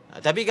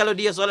 Tapi kalau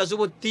dia solat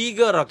subuh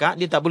 3 rakaat,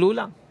 dia tak perlu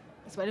ulang.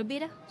 Sebab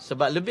lebih dah.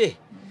 Sebab lebih.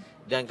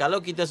 Dan kalau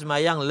kita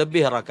sembahyang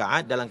lebih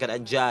rakaat dalam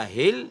keadaan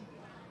jahil,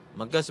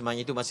 maka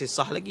sembahyang itu masih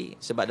sah lagi.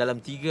 Sebab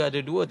dalam 3 ada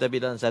 2, tapi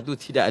dalam 1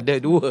 tidak ada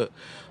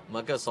 2.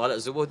 Maka solat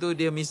subuh tu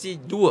dia mesti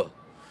 2.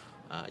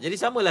 Jadi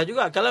samalah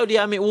juga kalau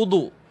dia ambil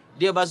wuduk,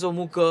 dia basuh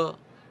muka,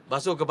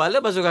 basuh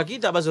kepala, basuh kaki,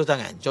 tak basuh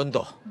tangan,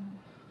 contoh.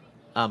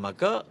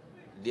 Maka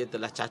dia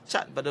telah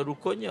cacat pada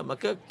rukunnya,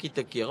 maka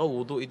kita kira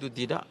wuduk itu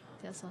tidak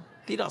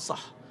sah.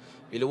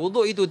 Bila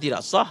wuduk itu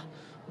tidak sah,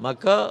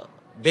 maka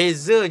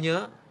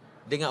bezanya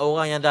dengan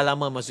orang yang dah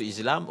lama masuk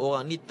Islam,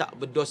 orang ni tak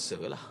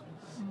berdosa lah.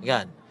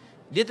 Kan?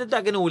 Dia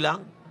tetap kena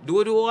ulang.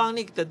 Dua-dua orang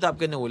ni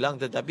tetap kena ulang,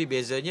 tetapi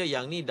bezanya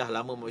yang ni dah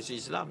lama masuk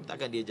Islam,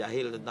 takkan dia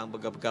jahil tentang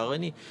perkara-perkara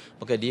ni,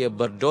 maka dia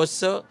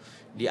berdosa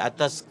di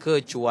atas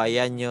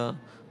kecuaiannya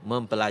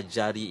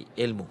mempelajari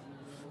ilmu.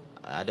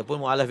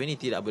 Adapun mualaf ini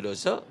tidak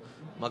berdosa,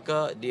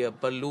 maka dia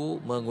perlu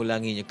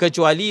mengulanginya.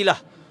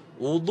 Kecualilah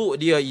wuduk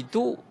dia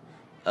itu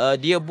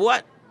dia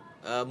buat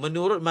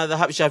menurut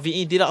mazhab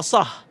Syafi'i tidak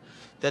sah,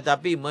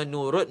 tetapi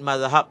menurut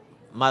mazhab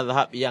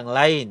yang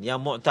lain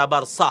yang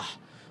muktabar sah,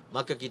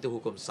 maka kita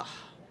hukum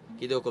sah.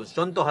 Kita hukum.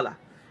 Contohlah,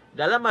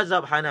 dalam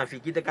mazhab Hanafi,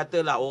 kita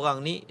katalah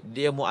orang ni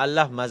dia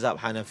muallaf mazhab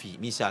Hanafi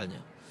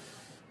misalnya.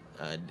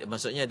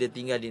 Maksudnya dia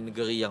tinggal di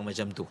negeri yang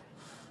macam tu.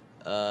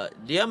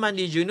 Dia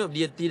mandi junub,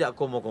 dia tidak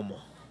komoh-komoh.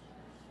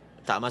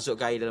 Tak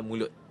masuk air dalam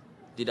mulut,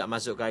 tidak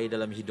masuk air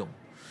dalam hidung.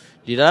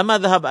 Di dalam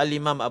mazhab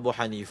al-Imam Abu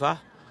Hanifah,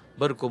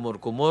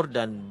 berkumur-kumur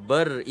dan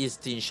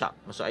beristinsyak,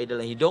 masuk air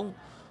dalam hidung,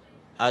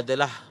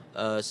 adalah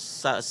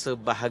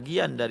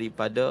sebahagian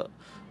daripada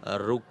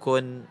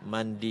rukun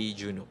mandi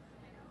junub.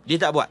 Dia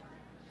tak buat.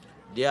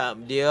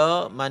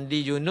 Dia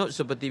mandi junub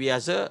seperti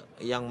biasa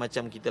yang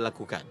macam kita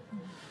lakukan.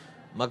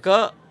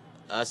 Maka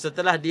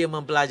setelah dia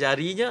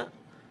mempelajarinya,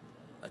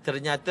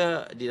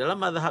 ternyata di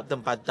dalam mazhab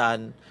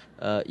tempatan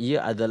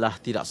ia adalah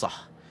tidak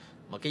sah.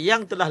 Maka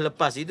yang telah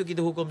lepas itu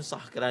kita hukum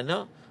sah,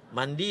 kerana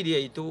mandi dia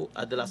itu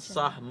adalah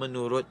sah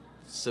menurut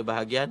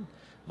sebahagian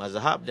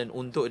mazhab, dan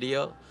untuk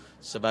dia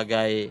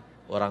sebagai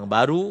orang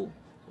baru,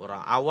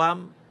 orang awam,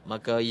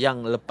 maka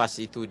yang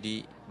lepas itu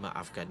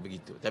dimaafkan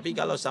begitu. Tapi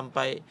kalau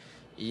sampai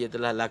ia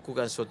telah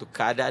lakukan suatu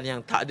keadaan yang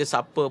tak ada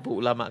siapa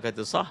pun ulama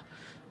kata sah,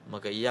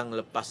 maka yang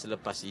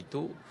lepas-lepas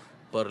itu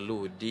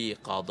perlu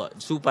diqada.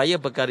 Supaya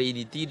perkara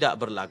ini tidak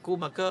berlaku,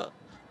 maka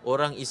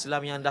orang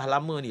Islam yang dah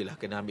lama ni lah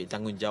kena ambil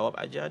tanggungjawab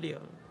ajar dia,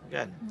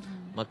 kan?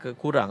 Maka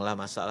kuranglah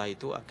masalah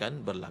itu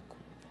akan berlaku.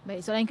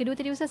 Baik, soalan yang kedua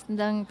tadi Ustaz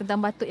tentang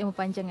batuk yang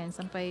berpanjangan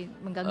sampai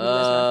mengganggu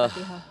surah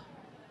Fatihah.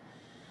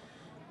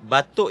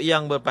 Batuk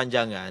yang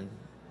berpanjangan,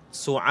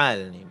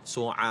 soal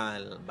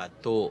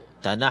batuk,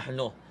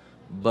 tanahnuh,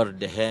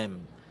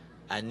 berdehem,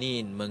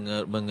 anin,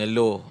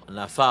 mengeluh,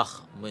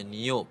 nafakh,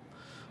 meniup,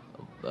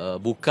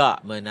 buka,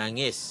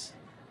 menangis.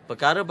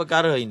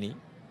 Perkara-perkara ini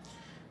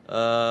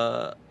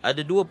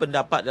ada dua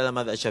pendapat dalam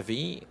mazhab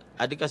Syafi'i.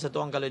 Adakah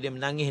satu orang kalau dia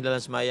menangis dalam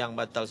sembahyang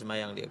batal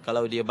sembahyang dia?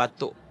 Kalau dia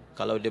batuk,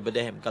 kalau dia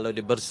berdehem, kalau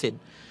dia bersin,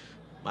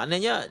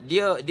 maknanya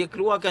dia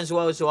keluarkan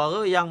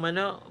suara-suara yang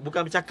mana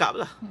bukan bercakap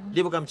lah.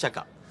 Dia bukan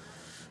bercakap.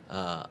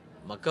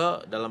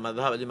 Maka dalam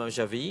mazhab Imam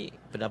Syafi'i,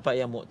 pendapat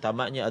yang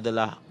muktamadnya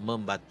adalah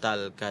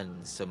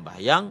membatalkan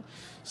sembahyang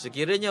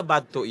sekiranya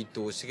batuk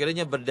itu,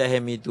 sekiranya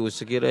berdehem itu,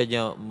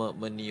 sekiranya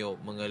meniup,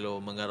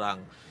 mengeluh,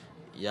 mengerang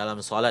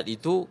dalam solat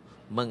itu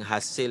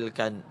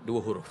menghasilkan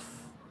dua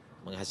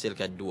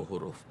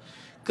huruf.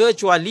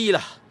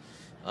 Kecualilah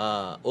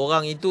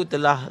orang itu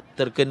telah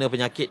terkena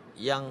penyakit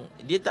yang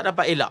dia tak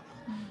dapat elak.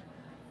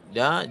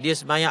 Dia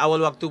sembahyang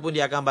awal waktu pun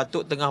dia akan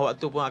batuk, tengah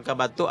waktu pun akan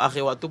batuk,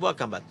 akhir waktu pun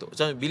akan batuk.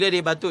 So, bila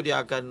dia batuk,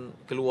 dia akan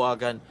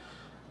keluarkan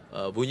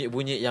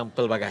bunyi-bunyi yang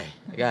pelbagai,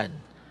 kan?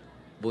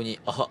 Bunyi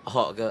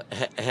ke,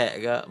 hek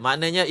ke.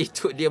 Maknanya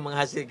itu dia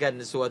menghasilkan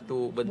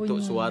suatu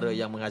bentuk suara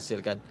yang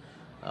menghasilkan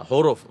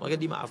huruf, maka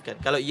dimaafkan.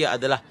 Kalau ia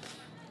adalah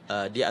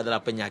dia adalah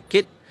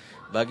penyakit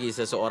bagi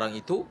seseorang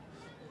itu,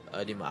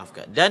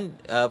 dimaafkan. Dan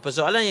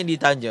persoalan yang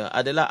ditanya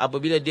adalah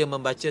apabila dia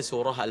membaca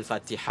surah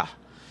Al-Fatihah.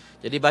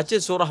 Jadi baca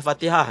surah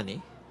Fatihah ni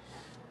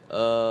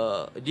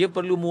dia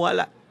perlu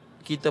mualat.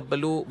 Kita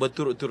perlu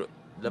berturut-turut.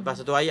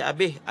 Lepas satu ayat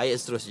habis, ayat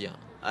seterusnya.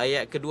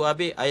 Ayat kedua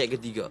habis, ayat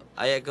ketiga.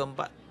 Ayat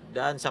keempat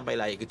dan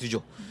sampailah ayat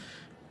ketujuh.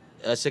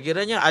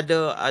 Sekiranya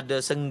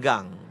ada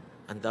senggang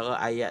antara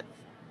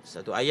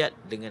satu ayat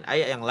dengan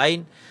ayat yang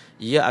lain,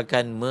 ia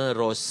akan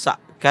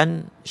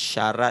merosakkan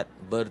syarat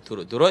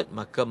berturut-turut,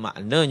 maka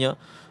maknanya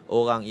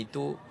orang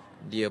itu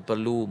dia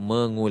perlu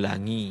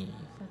mengulangi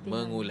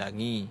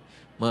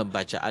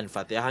pembacaan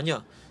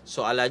Fatihahnya.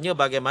 Soalannya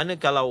bagaimana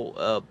kalau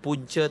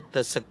punca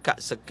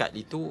tersekat-sekat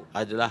itu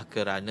adalah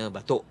kerana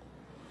batuk.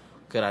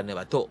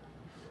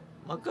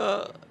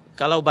 Maka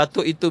kalau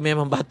batuk itu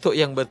memang batuk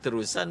yang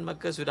berterusan,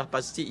 maka sudah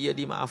pasti ia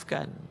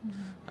dimaafkan.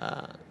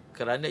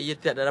 Kerana ia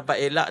tidak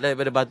dapat elak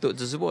daripada batuk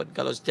tersebut.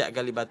 Kalau setiap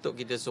kali batuk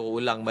kita suruh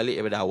ulang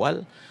balik daripada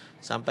awal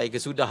sampai ke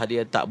sudah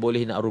dia tak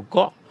boleh nak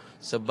rukuk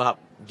sebab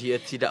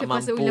dia tidak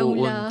mampu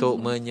untuk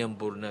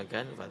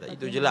menyempurnakan Fatihah.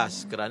 Itu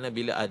jelas kerana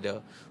bila ada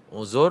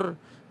uzur,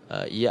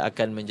 ia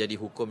akan menjadi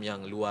hukum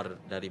yang luar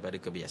daripada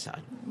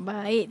kebiasaan.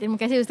 Baik, terima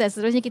kasih Ustaz.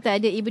 Seterusnya kita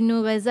ada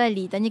Ibnu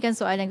Ghazali. Tanyakan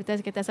soalan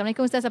kita.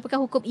 Assalamualaikum Ustaz, apakah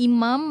hukum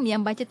imam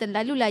yang baca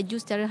terlalu laju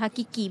secara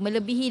hakiki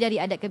melebihi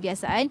dari adat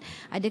kebiasaan?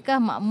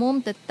 Adakah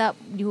makmum tetap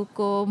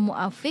dihukum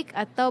muafiq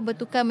atau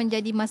bertukar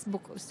menjadi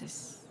masbuk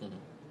Ustaz?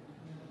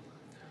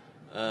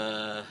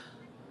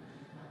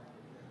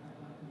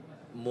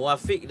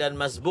 Muafiq dan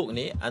masbuk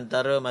ni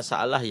antara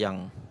masalah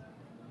yang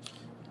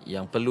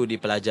perlu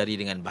dipelajari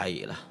dengan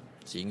baiklah.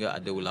 Sehingga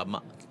ada ulama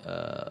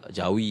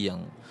Jawi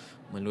yang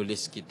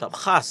menulis kitab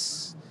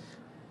khas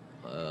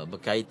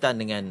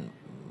berkaitan dengan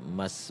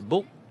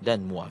masbuk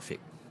dan muafiq.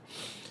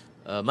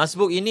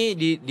 Masbuk ini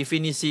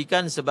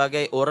didefinisikan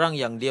sebagai orang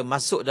yang dia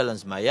masuk dalam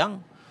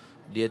sembahyang,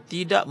 dia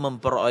tidak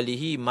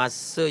memperolehi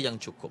masa yang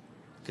cukup.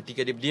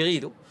 Ketika dia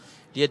berdiri tu,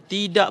 dia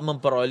tidak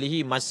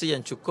memperolehi masa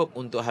yang cukup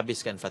untuk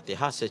habiskan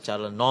Fatihah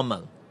secara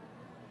normal.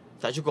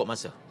 Tak cukup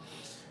masa.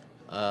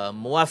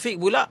 Muafiq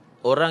pula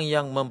orang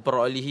yang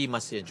memperolehi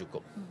masa yang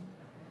cukup.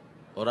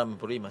 Orang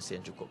memperolehi masa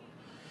yang cukup.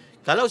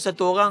 Kalau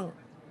satu orang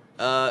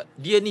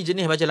dia ni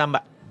jenis baca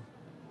lambat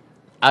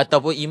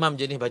ataupun imam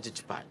jenis baca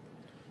cepat,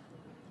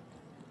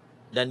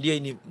 dan dia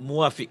ini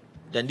muafiq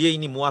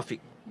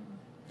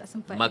Tak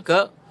sempat.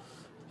 Maka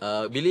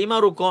bila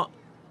imam rukuk,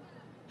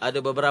 ada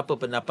beberapa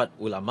pendapat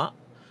ulama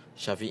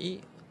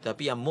Syafi'i,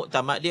 tapi yang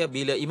muktamad dia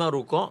bila imam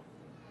rukuk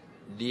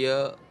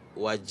dia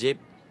wajib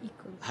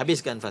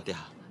habiskan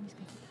Fatihah.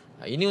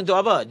 Ini untuk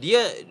apa?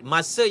 Dia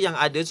masa yang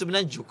ada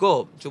sebenarnya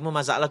cukup. Cuma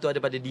masalah tu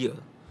ada pada dia.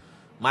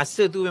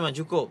 Masa tu memang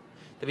cukup,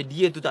 tapi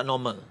dia tu tak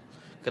normal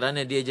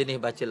kerana dia jenis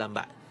baca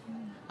lambat.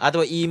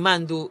 Atau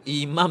imam tu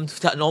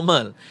tak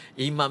normal.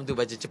 Imam tu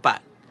baca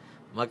cepat.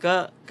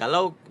 Maka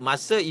kalau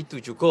masa itu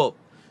cukup,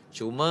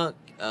 cuma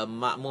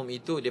makmum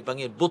itu dia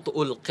panggil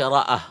but'ul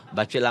qiraah,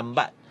 baca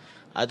lambat,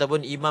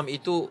 ataupun imam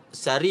itu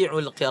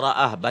sari'ul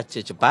qiraah, baca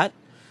cepat,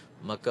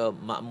 maka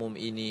makmum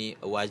ini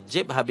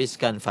wajib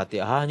habiskan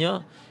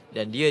Fatihahnya.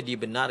 Dan dia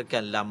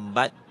dibenarkan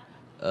lambat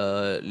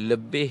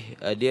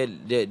dia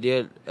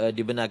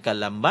dibenarkan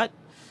lambat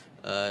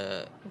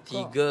 3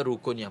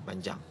 rukun yang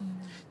panjang.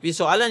 Tapi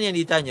soalan yang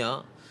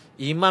ditanya,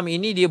 imam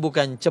ini dia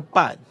bukan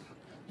cepat,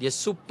 dia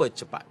super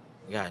cepat,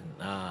 kan?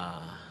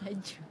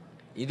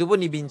 Itu pun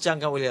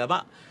dibincangkan oleh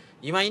ulama.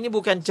 Imam ini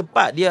bukan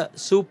cepat, dia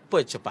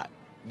super cepat.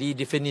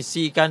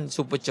 Didefinisikan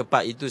super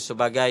cepat itu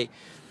sebagai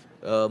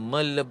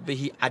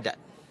melebihi adat.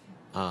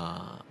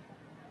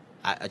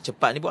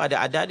 Cepat ni pun ada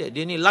adat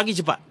dia ni lagi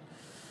cepat.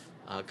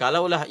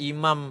 Kalaulah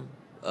imam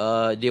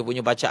dia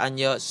punya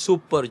bacaannya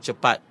super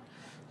cepat,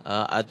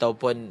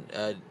 ataupun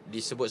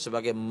disebut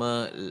sebagai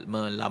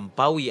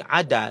melampaui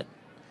adat,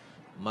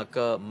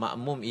 maka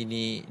makmum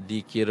ini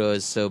dikira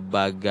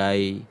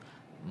sebagai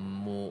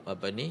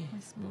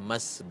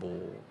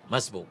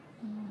masbuk.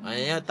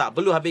 Maknanya tak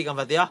perlu habiskan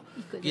Fatihah.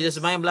 Kita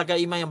sembahyang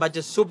belakang imam yang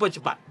baca super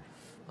cepat.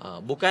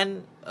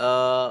 Bukan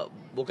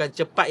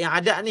cepat yang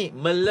adat ni,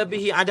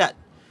 melebihi adat.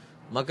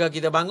 Maka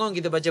kita bangun,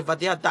 kita baca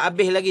Fatihah, tak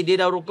habis lagi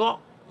dia dah rukuk,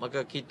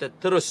 maka kita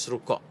terus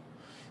rukuk.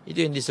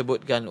 Itu yang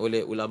disebutkan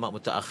oleh ulama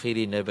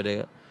mutaakhirin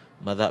daripada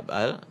mazhab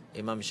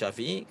Imam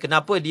Syafi'i.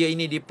 Kenapa dia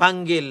ini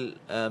dipanggil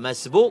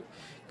masbuk?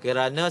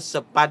 Kerana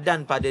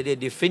sepadan pada dia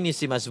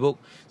definisi masbuk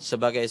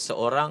sebagai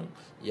seorang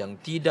yang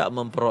tidak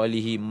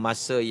memperolehi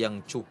masa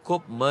yang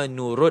cukup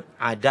menurut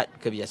adat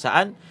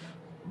kebiasaan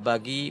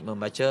bagi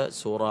membaca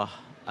surah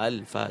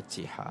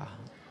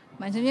Al-Fatihah.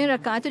 Maksudnya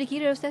rakaat tu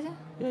dikira Ustaz?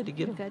 Ya,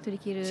 dikira. Rakaat tu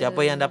dikira.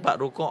 Siapa yang dapat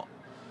rukuk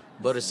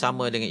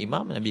bersama dengan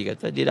imam, Nabi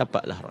kata dia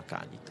dapatlah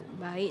rakaat itu.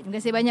 Baik, terima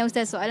kasih banyak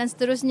Ustaz. Soalan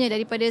seterusnya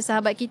daripada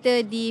sahabat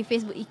kita di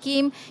Facebook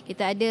IKIM.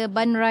 Kita ada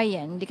Ban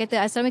Ryan. Dia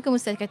kata, Assalamualaikum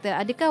Ustaz. Kata,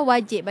 adakah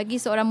wajib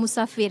bagi seorang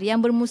musafir yang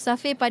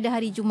bermusafir pada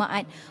hari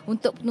Jumaat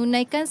untuk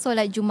menunaikan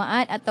solat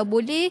Jumaat, atau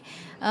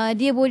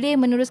dia boleh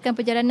meneruskan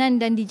perjalanan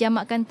dan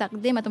dijamakkan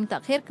takdim atau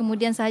takhir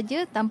kemudian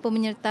sahaja tanpa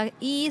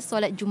menyertai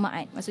solat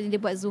Jumaat? Maksudnya dia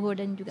buat zuhur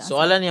dan juga asar.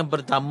 Soalan yang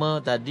pertama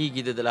tadi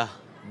kita telah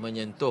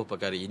menyentuh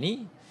perkara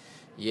ini,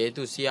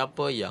 iaitu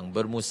siapa yang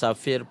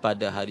bermusafir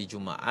pada hari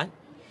Jumaat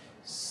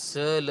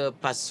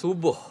selepas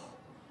subuh.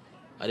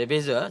 Ada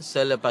beza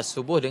selepas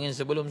subuh dengan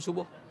sebelum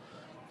subuh.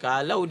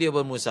 Kalau dia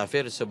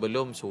bermusafir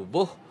sebelum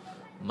subuh,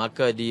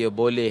 maka dia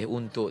boleh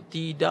untuk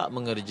tidak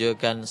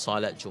mengerjakan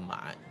solat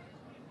Jumaat.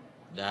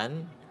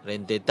 Dan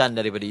rentetan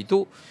daripada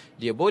itu,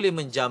 dia boleh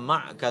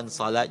menjamakkan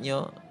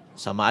solatnya,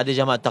 sama ada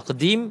jamak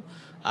takdim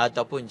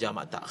ataupun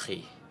jamak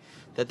takhir.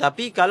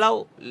 Tetapi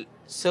kalau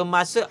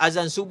semasa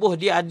azan subuh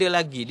dia ada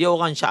lagi, dia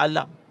orang Shah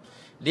Alam,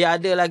 dia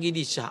ada lagi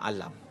di Shah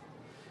Alam,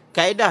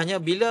 kaedahnya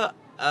bila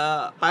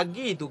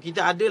pagi tu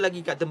kita ada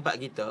lagi kat tempat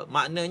kita,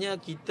 maknanya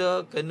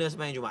kita kena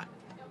sembahyang Jumaat.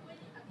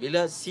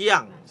 Bila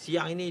siang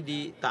ini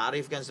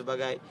ditakrifkan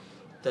sebagai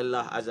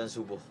telah azan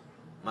subuh,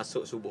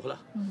 masuk subuh lah.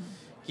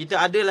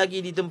 Kita ada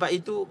lagi di tempat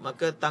itu,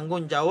 maka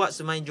tanggungjawab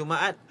sembahyang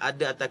Jumaat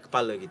ada atas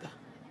kepala kita,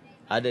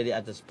 ada di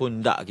atas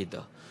pundak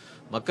kita.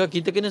 Maka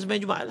kita kena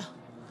sembahyang Jumaat lah.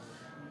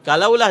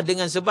 Kalaulah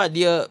dengan sebab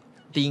dia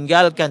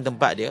tinggalkan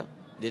tempat dia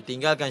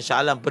tinggalkan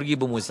Shah Alam, pergi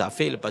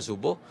bermusafir lepas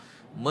subuh,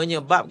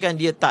 menyebabkan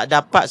dia tak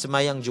dapat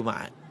sembahyang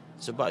Jumaat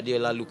sebab dia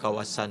lalu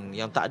kawasan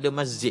yang tak ada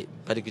masjid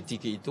pada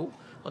ketika itu,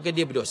 maka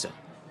dia berdosa.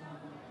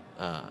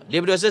 Dia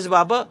berdosa sebab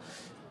apa?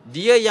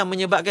 Dia yang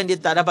menyebabkan dia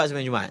tak dapat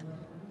sembahyang Jumaat.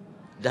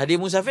 Dah dia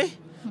musafir.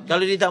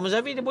 Kalau dia tak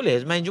musafir, dia boleh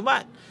sembahyang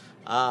Jumaat.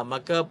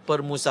 Maka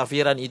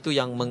permusafiran itu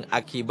yang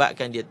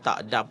mengakibatkan dia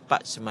tak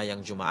dapat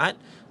sembahyang Jumaat,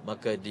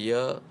 maka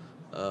dia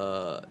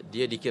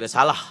dikira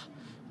salah,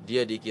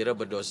 dia dikira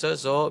berdosa.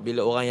 So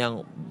bila orang yang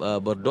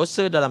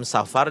berdosa dalam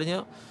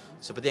safarnya,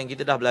 seperti yang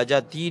kita dah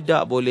belajar,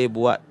 tidak boleh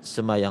buat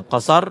sembahyang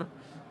qasar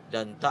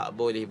dan tak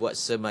boleh buat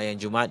sembahyang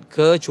Jumaat,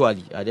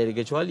 kecuali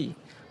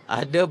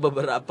ada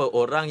beberapa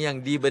orang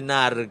yang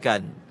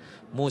dibenarkan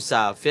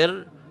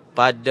musafir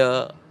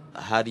pada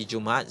hari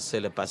Jumaat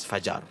selepas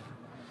fajar.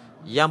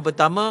 Yang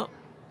pertama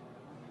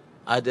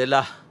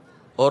adalah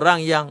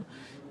orang yang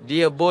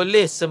dia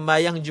boleh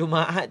sembahyang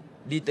Jumaat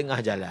di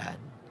tengah jalan.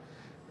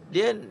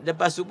 Dia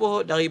lepas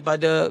subuh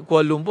daripada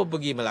Kuala Lumpur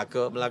pergi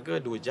Melaka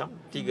 2 jam,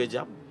 3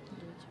 jam.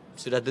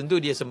 Sudah tentu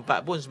dia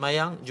sempat pun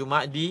sembahyang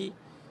Jumaat di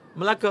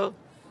Melaka.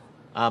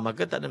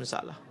 Maka tak ada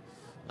masalah.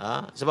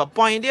 Sebab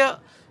poin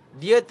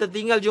dia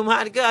tertinggal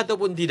Jumaat ke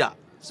ataupun tidak.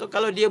 So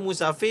kalau dia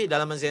musafir,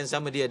 dalam masa yang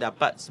sama dia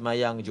dapat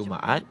sembahyang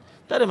Jumaat,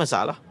 tak ada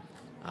masalah.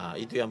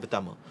 Itu yang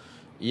pertama.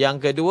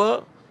 Yang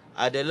kedua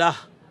adalah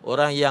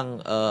orang yang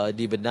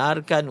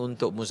dibenarkan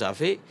untuk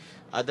musafir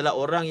adalah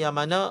orang yang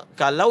mana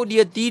kalau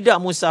dia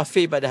tidak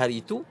musafir pada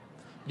hari itu,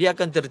 dia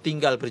akan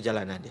tertinggal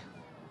perjalanan dia.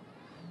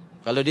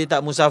 Kalau dia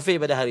tak musafir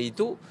pada hari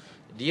itu,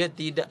 dia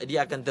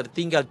akan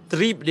tertinggal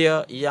trip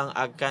dia yang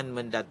akan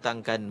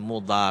mendatangkan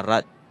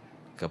mudarat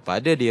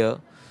kepada dia.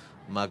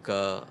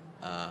 Maka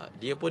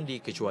dia pun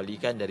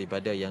dikecualikan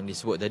daripada yang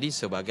disebut tadi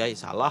sebagai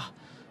salah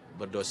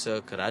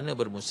berdosa kerana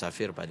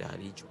bermusafir pada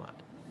hari Jumaat.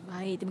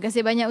 Baik, terima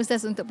kasih banyak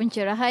Ustaz untuk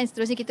pencerahan.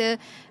 Seterusnya kita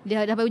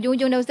dah sampai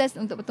hujung-hujung dah Ustaz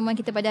untuk pertemuan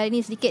kita pada hari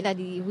ini. Sedikitlah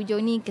di hujung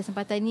ni,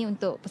 kesempatan ni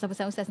untuk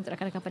pesan-pesan Ustaz untuk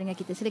rakan-rakan pendengar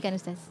kita. Silakan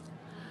Ustaz.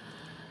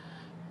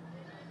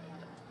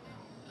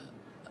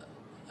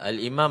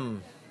 Al-Imam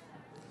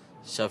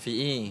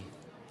Syafi'i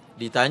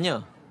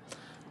ditanya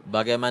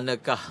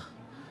bagaimanakah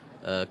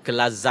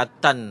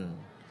kelazatan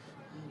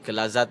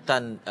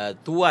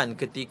tuan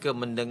ketika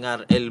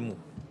mendengar ilmu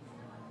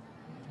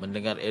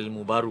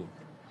baru.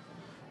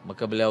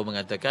 Maka beliau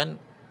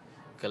mengatakan,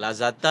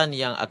 kelazatan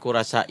yang aku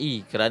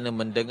rasai kerana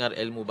mendengar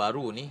ilmu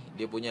baru ni,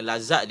 dia punya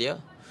lazat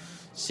dia,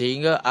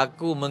 sehingga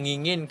aku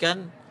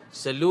menginginkan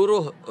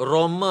seluruh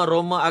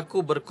roma-roma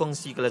aku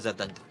berkongsi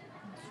kelazatan tu.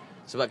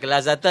 Sebab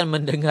kelazatan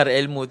mendengar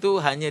ilmu tu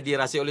hanya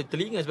dirasai oleh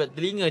telinga, sebab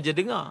telinga je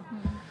dengar.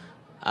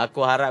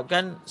 Aku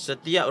harapkan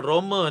setiap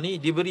roma ni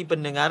diberi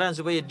pendengaran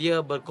supaya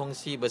dia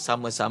berkongsi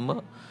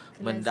bersama-sama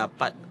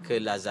mendapat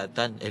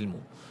kelazatan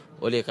ilmu.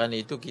 Oleh kerana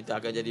itu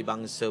kita akan jadi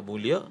bangsa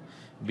mulia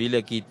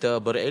bila kita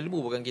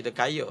berilmu. Bukan kita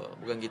kaya,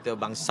 bukan kita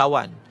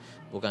bangsawan,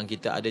 bukan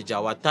kita ada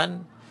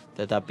jawatan,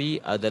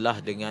 tetapi adalah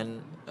dengan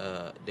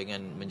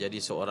menjadi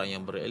seorang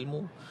yang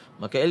berilmu.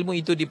 Maka ilmu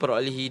itu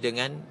diperolehi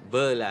dengan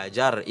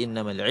belajar.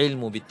 Innamal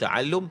ilmu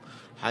bitta'allum.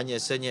 Hanya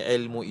sahaja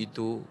ilmu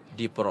itu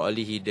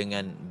diperolehi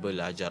dengan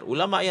belajar.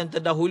 Ulama yang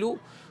terdahulu,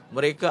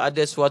 mereka ada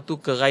suatu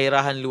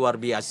kegairahan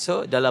luar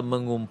biasa dalam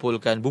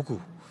mengumpulkan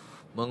buku,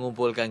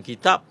 mengumpulkan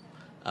kitab.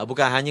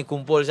 Bukan hanya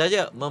kumpul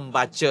saja,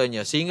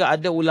 membacanya. Sehingga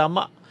ada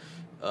ulama,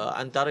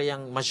 antara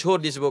yang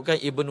masyhur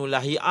disebutkan Ibnu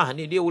Lahiyah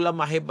ni, dia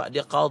ulama hebat,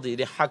 dia qadhi,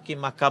 dia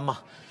hakim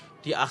mahkamah.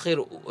 Di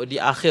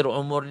akhir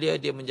umur dia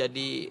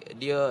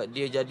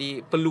jadi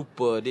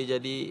pelupa, dia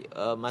jadi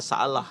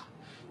masalah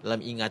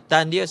dalam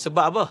ingatan dia.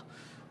 Sebab apa?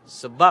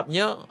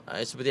 Sebabnya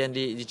seperti yang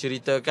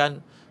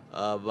diceritakan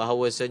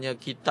bahawasanya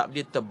kitab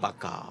dia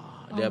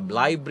terbakar.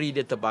 Library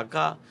dia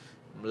terbakar.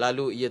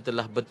 Lalu ia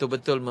telah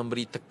betul-betul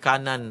memberi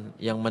tekanan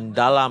yang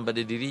mendalam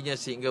pada dirinya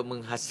sehingga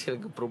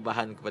menghasilkan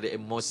perubahan kepada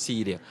emosi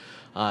dia.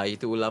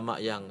 Itu ulama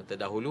yang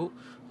terdahulu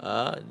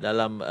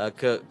dalam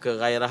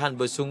kegairahan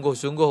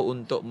bersungguh-sungguh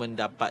untuk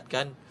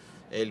mendapatkan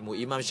ilmu.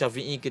 Imam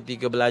Syafi'i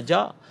ketika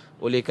belajar,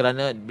 oleh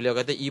kerana beliau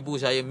kata ibu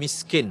saya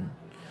miskin,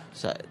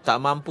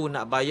 tak mampu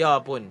nak bayar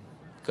pun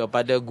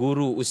kepada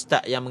guru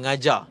ustaz yang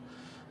mengajar.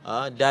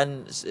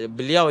 Dan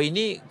beliau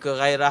ini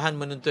kegairahan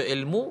menuntut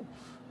ilmu,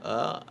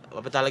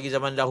 apatah lagi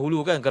zaman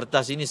dahulu kan,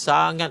 kertas ini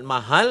sangat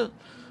mahal.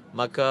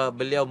 Maka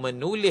beliau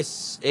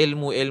menulis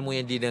ilmu-ilmu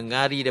yang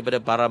didengari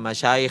daripada para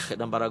masyayikh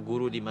dan para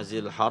guru di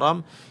Masjidil Haram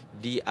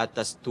di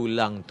atas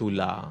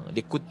tulang-tulang.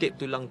 Dia kutip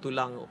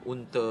tulang-tulang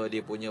unta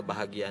dia punya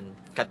bahagian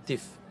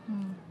katif,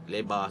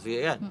 lebar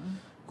sikit kan.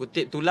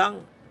 Kutip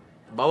tulang,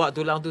 bawa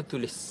tulang tu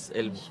tulis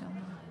ilmu.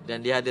 Dan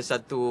dia ada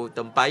satu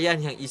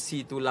tempayan yang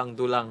isi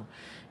tulang-tulang,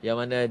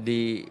 yang mana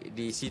di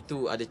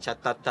situ ada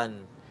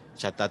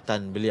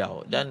catatan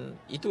beliau. Dan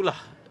itulah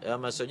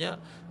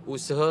maksudnya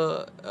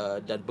usaha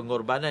dan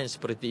pengorbanan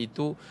seperti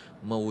itu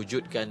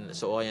mewujudkan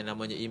seorang yang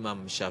namanya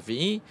Imam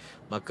Syafi'i.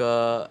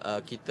 Maka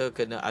kita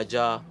kena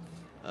ajar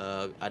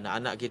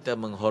anak-anak kita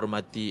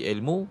menghormati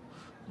ilmu,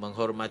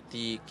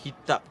 menghormati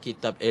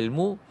kitab-kitab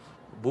ilmu,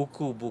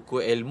 buku-buku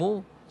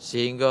ilmu.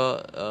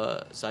 Sehingga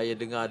saya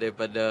dengar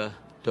daripada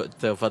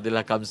Dr.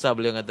 Fadilah Khamsah,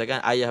 beliau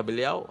katakan ayah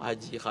beliau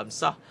Haji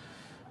Khamsah,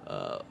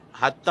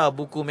 hatta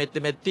buku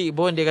matematik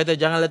pun dia kata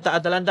jangan letak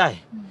atas lantai,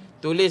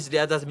 tulis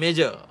di atas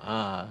meja.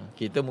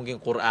 Kita mungkin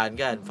Quran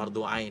kan,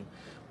 fardu ain.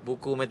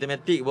 Buku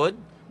matematik pun,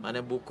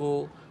 mana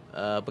buku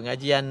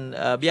pengajian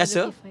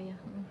biasa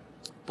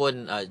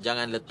pun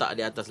jangan letak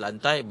di atas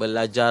lantai.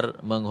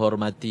 Belajar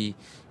menghormati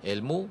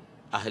ilmu,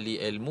 ahli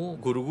ilmu,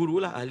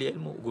 guru-guru lah ahli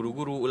ilmu,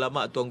 guru-guru,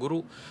 ulama, tuan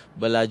guru.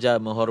 Belajar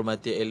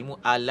menghormati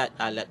ilmu,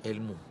 alat-alat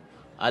ilmu.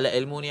 Alat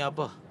ilmu ni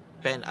apa?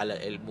 Pen alat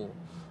ilmu,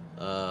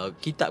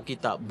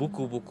 kitab-kitab,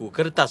 buku-buku,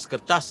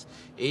 kertas-kertas,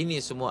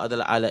 ini semua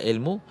adalah alat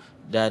ilmu.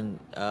 Dan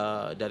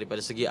daripada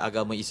segi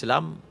agama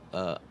Islam,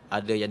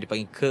 ada yang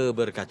dipanggil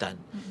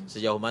keberkatan.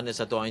 Sejauh mana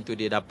satu orang itu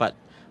dia dapat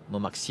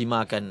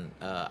memaksimalkan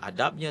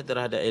adabnya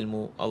terhadap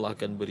ilmu, Allah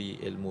akan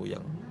beri ilmu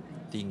yang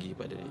tinggi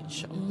pada dia,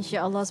 insya-Allah.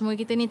 Insya-Allah semoga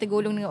kita ni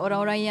tergolong dengan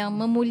orang-orang yang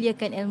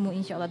memuliakan ilmu,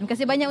 insya-Allah. Terima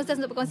kasih banyak Ustaz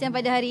untuk perkongsian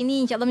pada hari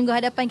ini. Insya-Allah minggu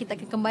hadapan kita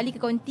akan kembali ke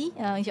konti,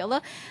 insya-Allah,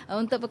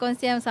 untuk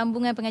perkongsian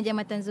sambungan pengajian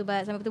Matan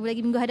Zubat. Sampai bertemu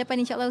lagi minggu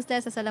hadapan, insya-Allah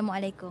Ustaz.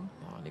 Assalamualaikum.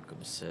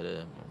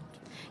 Waalaikumsalam.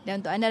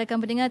 Dan untuk anda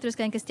rakan pendengar,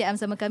 teruskan kesetiaan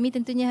bersama kami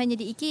tentunya hanya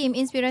di IKIM,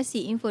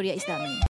 Inspirasi Inforia Islami.